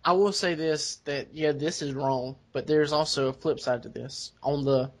 Now, I will say this, that, this is wrong, but there's also a flip side to this. On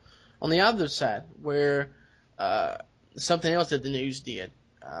the other side, where something else that the news did.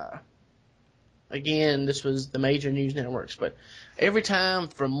 Again, this was the major news networks, but every time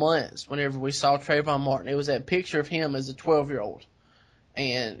for months, whenever we saw Trayvon Martin, it was that picture of him as a 12-year-old.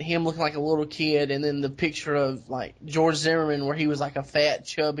 And him looking like a little kid, and then the picture of, like, George Zimmerman where he was like a fat,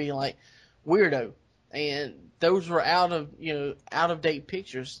 chubby, like, weirdo. And those were out of date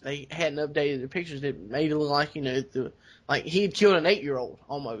pictures. They hadn't updated their pictures. It made it look like, like he had killed an 8-year-old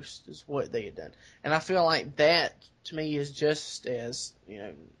almost is what they had done. And I feel like that to me is just as,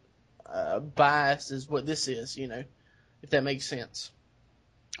 biased as what this is, if that makes sense.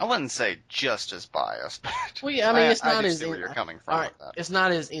 I wouldn't say just as biased, but Well, yeah, I mean, it's not I do as see where you're coming from all right, with that. it's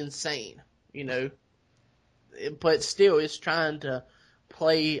not as insane, but still, it's trying to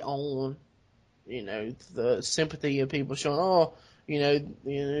play on, the sympathy of people showing,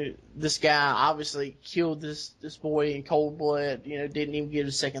 this guy obviously killed this boy in cold blood, didn't even give it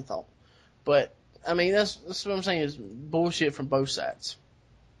a second thought. But I mean, that's what I'm saying is bullshit from both sides.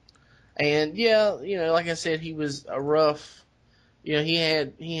 And yeah, like I said, he was a rough. He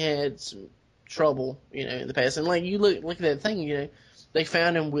had some trouble, in the past. And like you look at that thing, they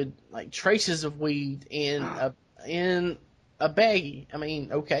found him with like traces of weed in a baggie. I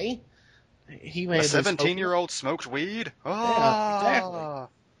mean, okay, he may A have been smoking. 17-year-old smoked weed? Yeah, exactly. Ah!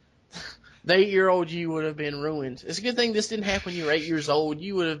 The 8-year-old you would have been ruined. It's a good thing this didn't happen when you were 8 years old.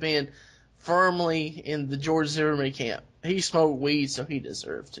 You would have been firmly in the George Zimmerman camp. He smoked weed, so he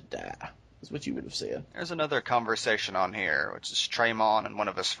deserved to die. That's what you would have said. There's another conversation on here, which is Trayvon and one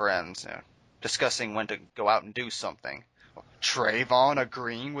of his friends discussing when to go out and do something. Trayvon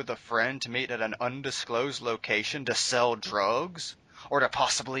agreeing with a friend to meet at an undisclosed location to sell drugs? Or to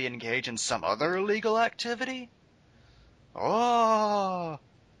possibly engage in some other illegal activity? Oh,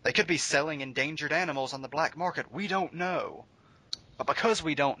 they could be selling endangered animals on the black market. We don't know. But because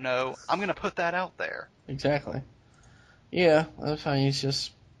we don't know, I'm going to put that out there. Exactly. Yeah, that's fine. It's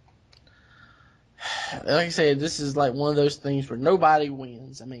just, like I said, this is like one of those things where nobody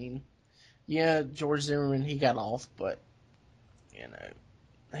wins. I mean, yeah, George Zimmerman, he got off, but,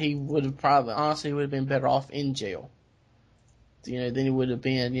 he would have probably, honestly, would have been better off in jail. Than he would have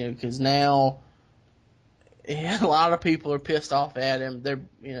been, because now a lot of people are pissed off at him.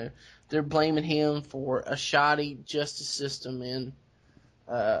 They're blaming him for a shoddy justice system and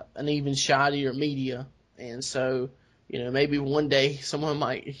an even shoddier media. And so, maybe one day someone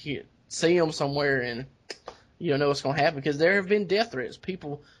might see him somewhere and you don't know what's going to happen, because there have been death threats.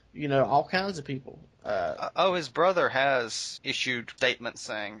 People, all kinds of people. His brother has issued statements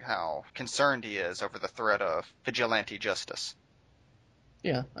saying how concerned he is over the threat of vigilante justice.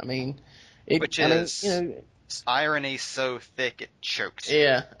 Yeah, I mean, irony so thick it chokes you.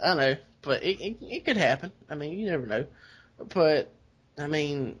 Yeah, I know, but it could happen. I mean, you never know. But I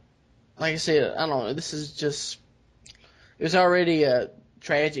mean, like I said, I don't know. This is just, it was already a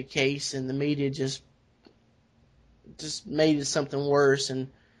tragic case, and the media just made it something worse, and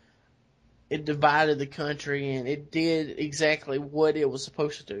it divided the country, and it did exactly what it was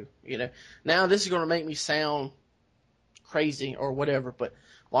supposed to do. Now this is going to make me sound crazy or whatever, but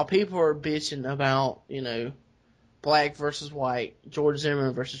while people are bitching about, black versus white, George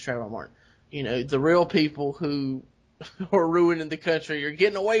Zimmerman versus Trayvon Martin, the real people who are ruining the country are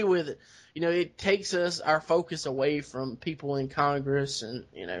getting away with it. It takes our focus away from people in Congress and,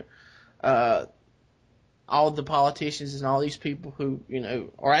 all the politicians and all these people who,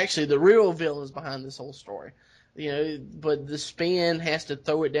 are actually the real villains behind this whole story. But the spin has to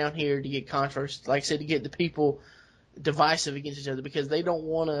throw it down here to get controversy, like I said, to get the people divisive against each other, because they don't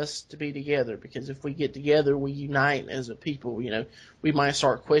want us to be together, because if we get together, we unite as a people, we might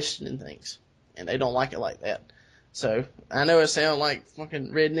start questioning things, and they don't like it like that. So I know it sounds like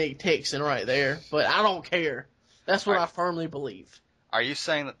fucking redneck Texan right there, but I don't care. That's what I firmly believe. Are you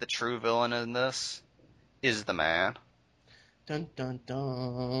saying that the true villain in this is the man? Dun dun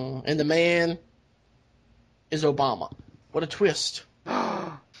dun. And the man is Obama. What a twist.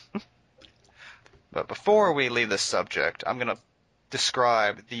 But before we leave this subject, I'm going to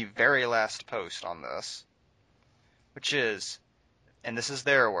describe the very last post on this, which is, and this is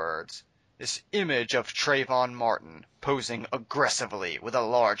their words, this image of Trayvon Martin posing aggressively with a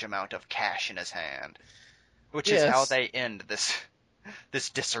large amount of cash in his hand, which is how they end this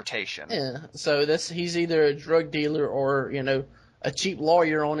dissertation. Yeah, so he's either a drug dealer or, a cheap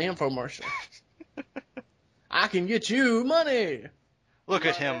lawyer on an infomercial. I can get you money. Look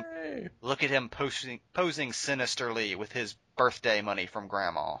at him posing sinisterly with his birthday money from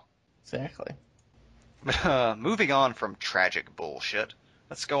Grandma. Exactly. Moving on from tragic bullshit,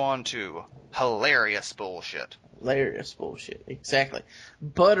 let's go on to hilarious bullshit. Hilarious bullshit, exactly.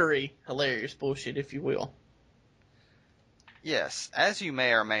 Buttery hilarious bullshit, if you will. Yes, as you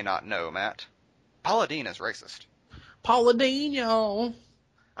may or may not know, Matt, Paula Deen is racist. Paula Deen, y'all.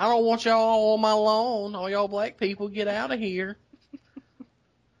 I don't want y'all on my lawn. All y'all black people, get out of here.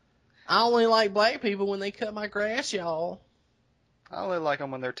 I only like black people when they cut my grass, y'all. I only like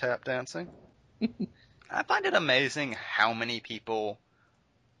them when they're tap dancing. I find it amazing how many people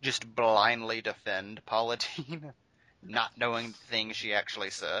just blindly defend Paula Deen, not knowing the things she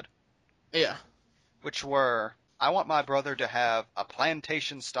actually said. Yeah. Which were, I want my brother to have a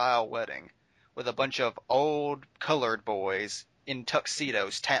plantation-style wedding with a bunch of old colored boys in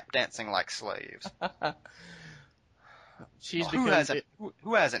tuxedos tap dancing like slaves.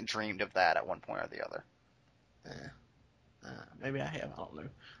 Who hasn't dreamed of that at one point or the other? Maybe I have. I don't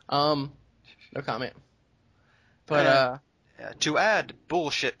know. No comment. But to add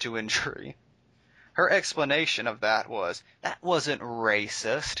bullshit to injury, her explanation of that wasn't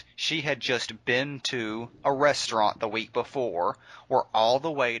racist. She had just been to a restaurant the week before where all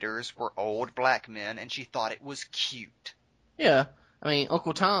the waiters were old black men, and she thought it was cute. Yeah. I mean,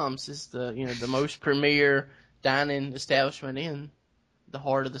 Uncle Tom's is the most premier dining establishment in the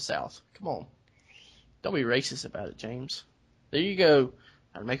heart of the South. Come on. Don't be racist about it, James. There you go.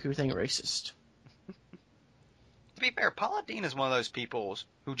 I'd make everything racist. To be fair, Paula Deen is one of those people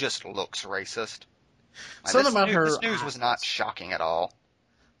who just looks racist. Like, Something about her this news was not eyes. shocking at all.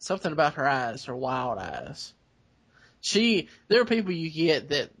 Something about her eyes, her wild eyes. There are people you get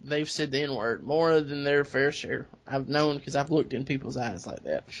that they've said the N-word more than their fair share. I've known because I've looked in people's eyes like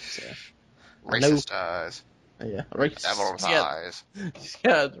that. So, Racist eyes. Yeah, racist. Devil's eyes.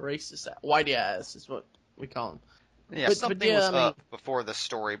 Yeah, the racist whitey eyes is what we call them. Yeah, something was up before the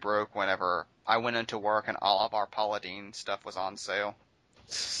story broke whenever I went into work and all of our Paula Deen stuff was on sale.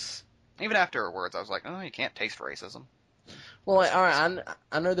 Even afterwards, I was like, oh, you can't taste racism. Well, all right,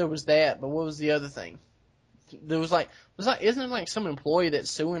 I know there was that, but what was the other thing? There was isn't it like some employee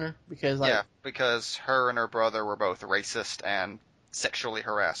that's suing her because because her and her brother were both racist and sexually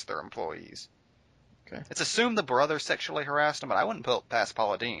harassed their employees. Okay. It's assumed the brother sexually harassed him, but I wouldn't put it past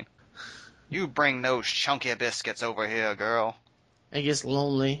Paula Deen. You bring those chunky biscuits over here, girl. It gets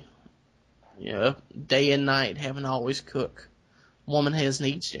lonely. Day and night, having to always cook. Woman has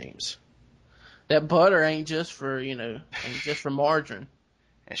needs, James. That butter ain't just for margarine.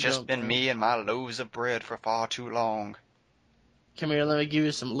 It's just been me and my loaves of bread for far too long. Come here, let me give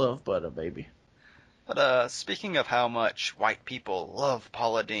you some love butter, baby. But speaking of how much white people love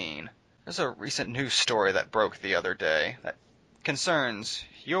Paula Deen, there's a recent news story that broke the other day that concerns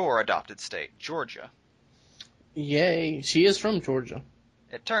your adopted state, Georgia. Yay, she is from Georgia.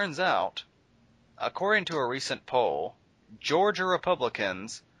 It turns out, according to a recent poll, Georgia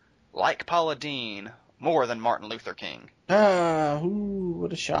Republicans like Paula Deen more than Martin Luther King.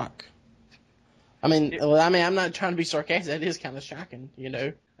 What a shock. I'm not trying to be sarcastic. That is kind of shocking,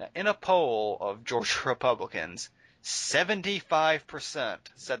 In a poll of Georgia Republicans, 75%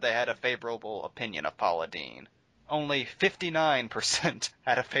 said they had a favorable opinion of Paula Deen. Only 59%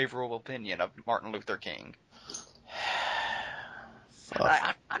 had a favorable opinion of Martin Luther King.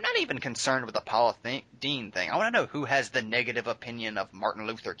 I'm not even concerned with the Paula Deen thing. I want to know who has the negative opinion of Martin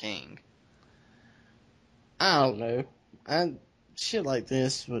Luther King. I don't know. Shit like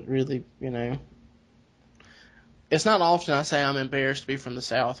this would really, It's not often I say I'm embarrassed to be from the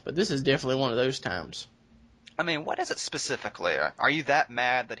South, but this is definitely one of those times. I mean, what is it specifically? Are you that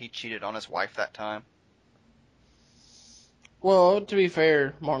mad that he cheated on his wife that time? Well, to be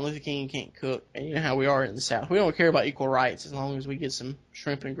fair, Martin Luther King can't cook, and you know how we are in the South. We don't care about equal rights as long as we get some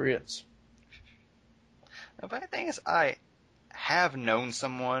shrimp and grits. But the thing is, I have known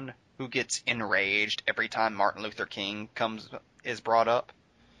someone who gets enraged every time Martin Luther King is brought up.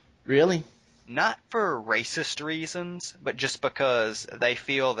 Really? Not for racist reasons, but just because they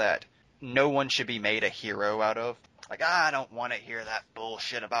feel that no one should be made a hero out of. Like, I don't want to hear that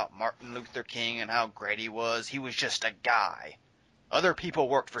bullshit about Martin Luther King and how great he was. He was just a guy. Other people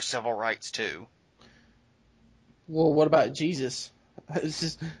worked for civil rights, too. Well, what about Jesus?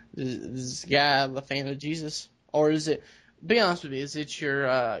 Is this guy a fan of Jesus? Or is it, be honest with me, is it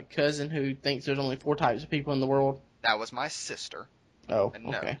your cousin who thinks there's only 4 types of people in the world? That was my sister. Oh,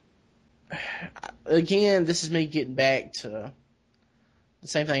 no. Okay. Again, this is me getting back to the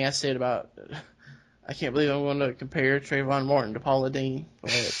same thing I said about... I can't believe I'm going to compare Trayvon Martin to Paula Deen.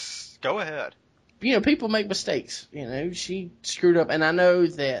 But, go ahead. People make mistakes. She screwed up. And I know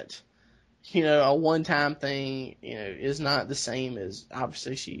that, a one-time thing, is not the same as,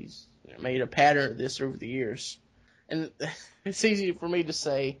 obviously, she's made a pattern of this over the years. And it's easy for me to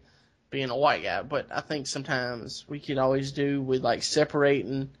say, being a white guy, but I think sometimes we could always do with,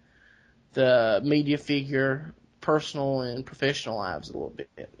 separating the media figure, personal and professional lives a little bit,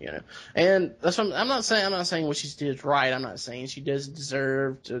 And that's what I'm not saying what she did is right. I'm not saying she doesn't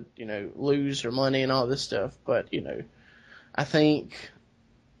deserve to, lose her money and all this stuff. But, I think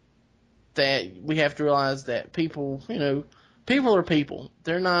that we have to realize that people are people.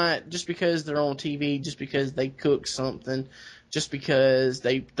 They're not just because they're on TV, just because they cook something, just because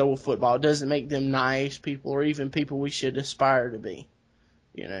they throw a football doesn't make them nice people or even people we should aspire to be,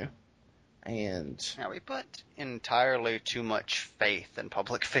 And we put entirely too much faith in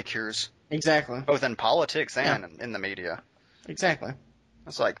public figures. Exactly. Both in politics and in the media. Exactly.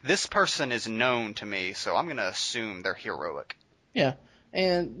 It's like, this person is known to me, so I'm going to assume they're heroic. Yeah.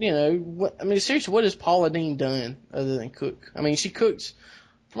 And, seriously, what has Paula Deen done other than cook? I mean, she cooks.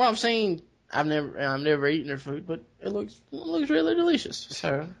 From what I'm saying, I've never eaten her food, but it looks really delicious.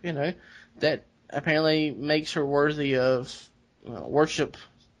 So, that apparently makes her worthy of worship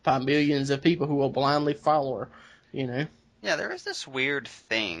by millions of people who will blindly follow her, Yeah, there is this weird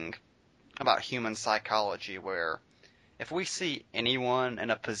thing about human psychology where if we see anyone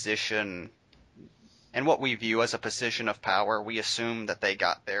in a position, in what we view as a position of power, we assume that they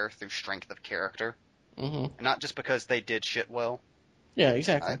got there through strength of character, Mm-hmm. and not just because they did shit well. Yeah,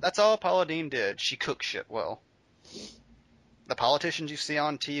 exactly. That's all Paula Deen did. She cooked shit well. The politicians you see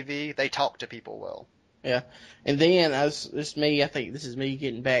on TV, they talk to people well. Yeah, and then as this me, I think this is me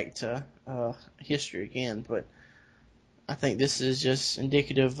getting back to history again, but I think this is just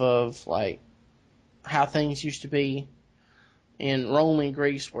indicative of like how things used to be in Rome and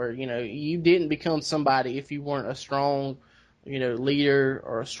Greece, where you didn't become somebody if you weren't a strong, leader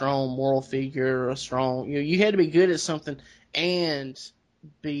or a strong moral figure or a strong. You had to be good at something and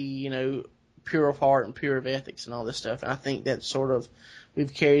be pure of heart and pure of ethics and all this stuff. And I think that sort of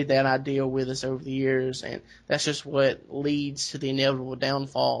we've carried that ideal with us over the years, and that's just what leads to the inevitable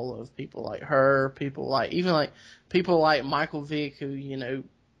downfall of people like her, people like Michael Vick, who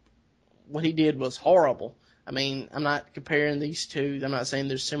what he did was horrible. I mean, I'm not comparing these two. I'm not saying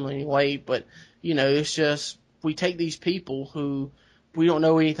they're similar in any way, but it's just we take these people who we don't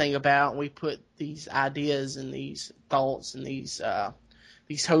know anything about, and we put these ideas and these thoughts and these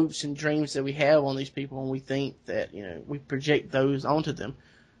hopes and dreams that we have on these people, and we think that we project those onto them.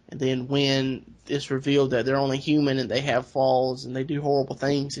 And then when it's revealed that they're only human and they have flaws and they do horrible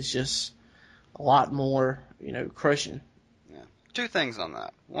things, it's just a lot more crushing. Yeah. Two things on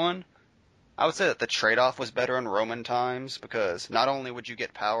that. One, I would say that the trade-off was better in Roman times because not only would you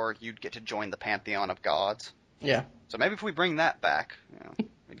get power, you'd get to join the pantheon of gods. Yeah. So maybe if we bring that back,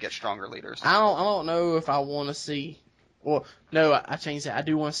 we'd get stronger leaders. I don't know if I want to see. Well, no, I changed that. I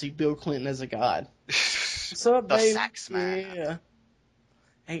do want to see Bill Clinton as a god. What's up, The baby? sax man. Yeah.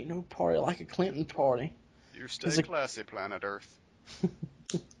 Ain't no party like a Clinton party. You stay classy, planet Earth.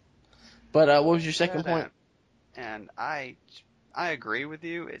 But what was your second point? And I agree with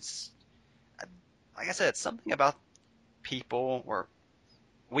you. It's like I said, it's something about people where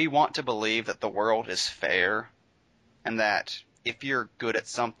we want to believe that the world is fair and that if you're good at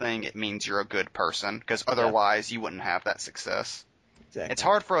something, it means you're a good person, because otherwise you wouldn't have that success. Exactly. It's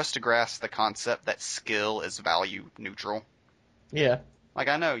hard for us to grasp the concept that skill is value neutral. Yeah. Like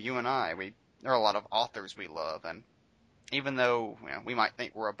I know you and I, there are a lot of authors we love, and even though we might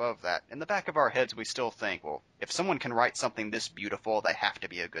think we're above that, in the back of our heads we still think, well, if someone can write something this beautiful, they have to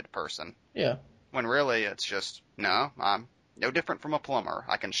be a good person. Yeah. When really it's just, no, I'm no different from a plumber.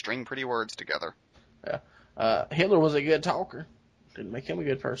 I can string pretty words together. Yeah. Hitler was a good talker. Didn't make him a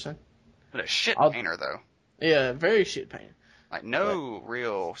good person. But a shit painter, though. Yeah, very shit painter. Like, no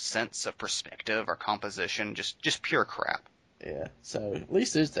real sense of perspective or composition, just pure crap. Yeah, so at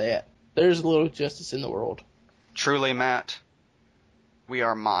least there's that. There's a little justice in the world. Truly, Matt, we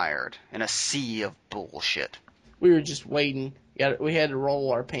are mired in a sea of bullshit. We were just waiting. We had to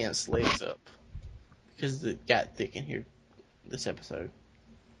roll our pants legs up because it got thick in here this episode.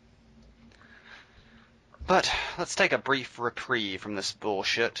 But let's take a brief reprieve from this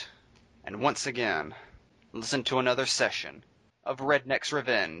bullshit, and once again, listen to another session of Redneck's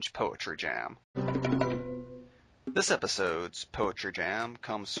Revenge Poetry Jam. This episode's Poetry Jam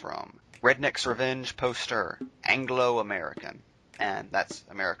comes from Redneck's Revenge poster Anglo-American, and that's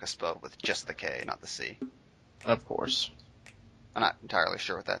America spelled with just the K, not the C. Of course. I'm not entirely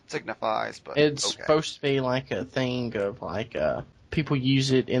sure what that signifies, but it's okay. Supposed to be like a thing of like people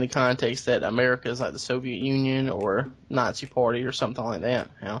use it in the context that America is like the Soviet Union or Nazi Party or something like that.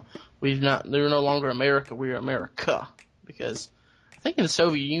 They're no longer America, we're America, because I think in the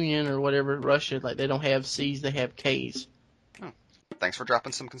Soviet Union or whatever, Russia, like they don't have C's, they have K's. Thanks for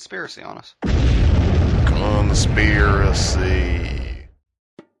dropping some conspiracy on us. Conspiracy.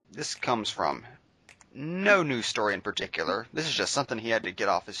 This comes from no news story in particular. This is just something he had to get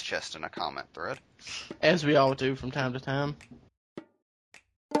off his chest in a comment thread. As we all do from time to time.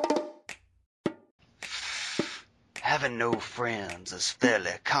 Having no friends is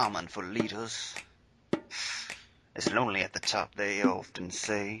fairly common for leaders. It's lonely at the top, they often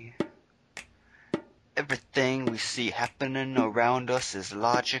say. Everything we see happening around us is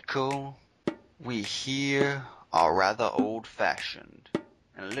logical. We here are rather old-fashioned,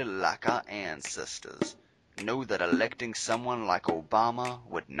 and a little like our ancestors, know that electing someone like Obama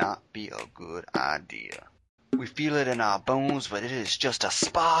would not be a good idea. We feel it in our bones, but it is just a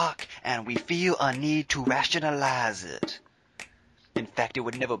spark, and we feel a need to rationalize it. In fact, it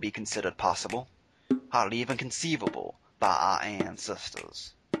would never be considered possible, hardly even conceivable, by our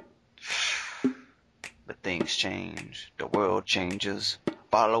ancestors. But things change, the world changes,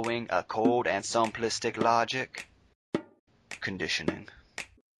 following a cold and simplistic logic.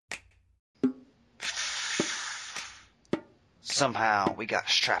 Somehow we got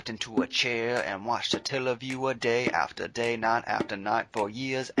strapped into a chair and watched a televiewer day after day, night after night for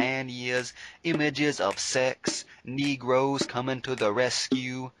years and years. Images of sex, Negroes coming to the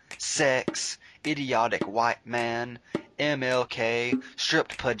rescue, sex, idiotic white man, MLK,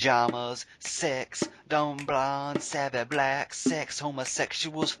 stripped pajamas, sex, dumb blonde, savvy black, sex,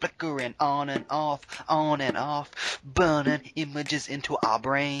 homosexuals flickering on and off, burning images into our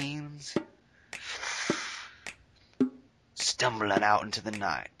brains. Stumbling out into the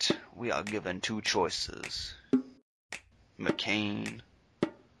night, we are given two choices: McCain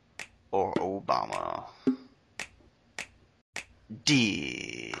or Obama.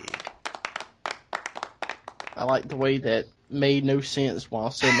 Dig. I like the way that made no sense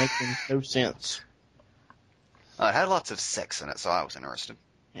while still making no sense. It had lots of sex in it, so I was interested.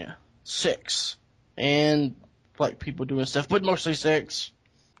 Yeah. Sex. And black people doing stuff, but mostly sex.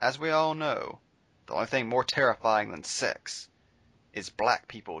 As we all know, the only thing more terrifying than sex is black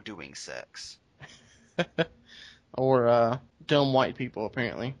people doing sex. Or, dumb white people,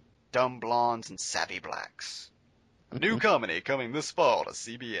 apparently. Dumb blondes and savvy blacks. New comedy coming this fall to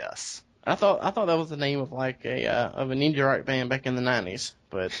CBS. I thought that was the name of like of an indie rock band back in the 90s,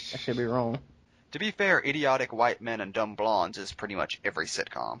 but I could be wrong. To be fair, idiotic white men and dumb blondes is pretty much every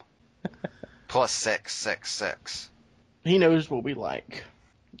sitcom. Plus sex. He knows what we like.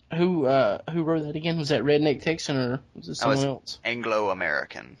 Who wrote that again? Was that Redneck Texan or was it someone else?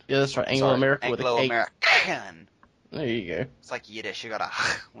 Anglo-American. Yeah, that's right. Anglo-American with a K. Anglo-American. There you go. It's like Yiddish. You got a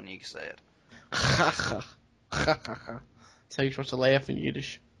when you say it. That's how you're supposed to laugh in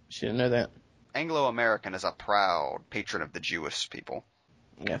Yiddish. You should know that. Anglo-American is a proud patron of the Jewish people.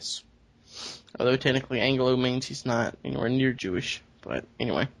 Yes. Although technically Anglo means he's not anywhere near Jewish. But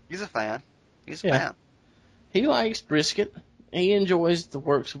anyway. He's a fan. He's a fan. He likes brisket. He enjoys the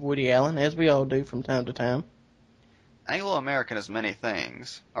works of Woody Allen, as we all do from time to time. Anglo-American is many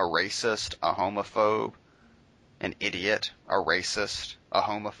things. A racist, a homophobe, an idiot, a racist, a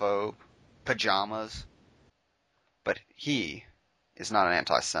homophobe, pajamas. But he is not an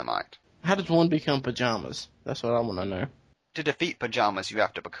anti-Semite. How does one become pajamas? That's what I want to know. To defeat pajamas, you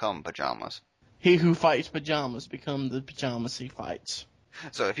have to become pajamas. He who fights pajamas become the pajamas he fights.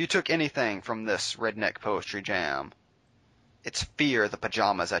 So if you took anything from this redneck poetry jam, it's fear the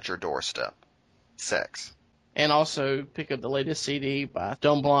pajamas at your doorstep. Sex. And also pick up the latest CD by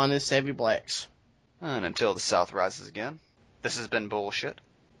Dumb Blonde and Savvy Blacks. And until the South rises again, this has been Bullshit.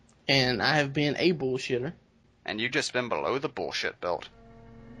 And I have been a bullshitter. And you've just been below the bullshit belt.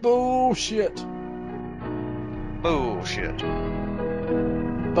 Bullshit. Bullshit.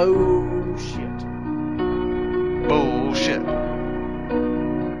 Bullshit. Bullshit.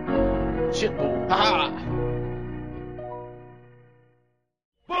 Shit bull. Ha!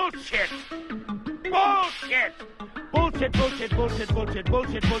 Bullshit! Bullshit! Bullshit, bullshit, bullshit, bullshit,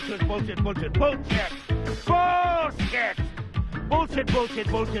 bullshit, bullshit, bullshit, bullshit, bullshit! Bullshit! Bullshit, bullshit,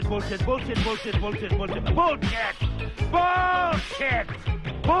 bullshit, bullshit, bullshit, bullshit, bullshit, bullshit, bullshit! Bullshit!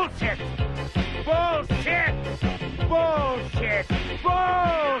 Bullshit! Bullshit! Bullshit!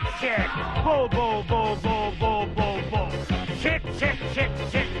 Bullshit! Bull, bull, bull, bull, bull, bull, bull! Shit, shit, shit,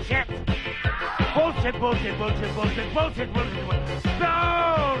 shit, shit! Bullshit, bullshit, bullshit, bullshit, bullshit, bullshit, bullshit! No!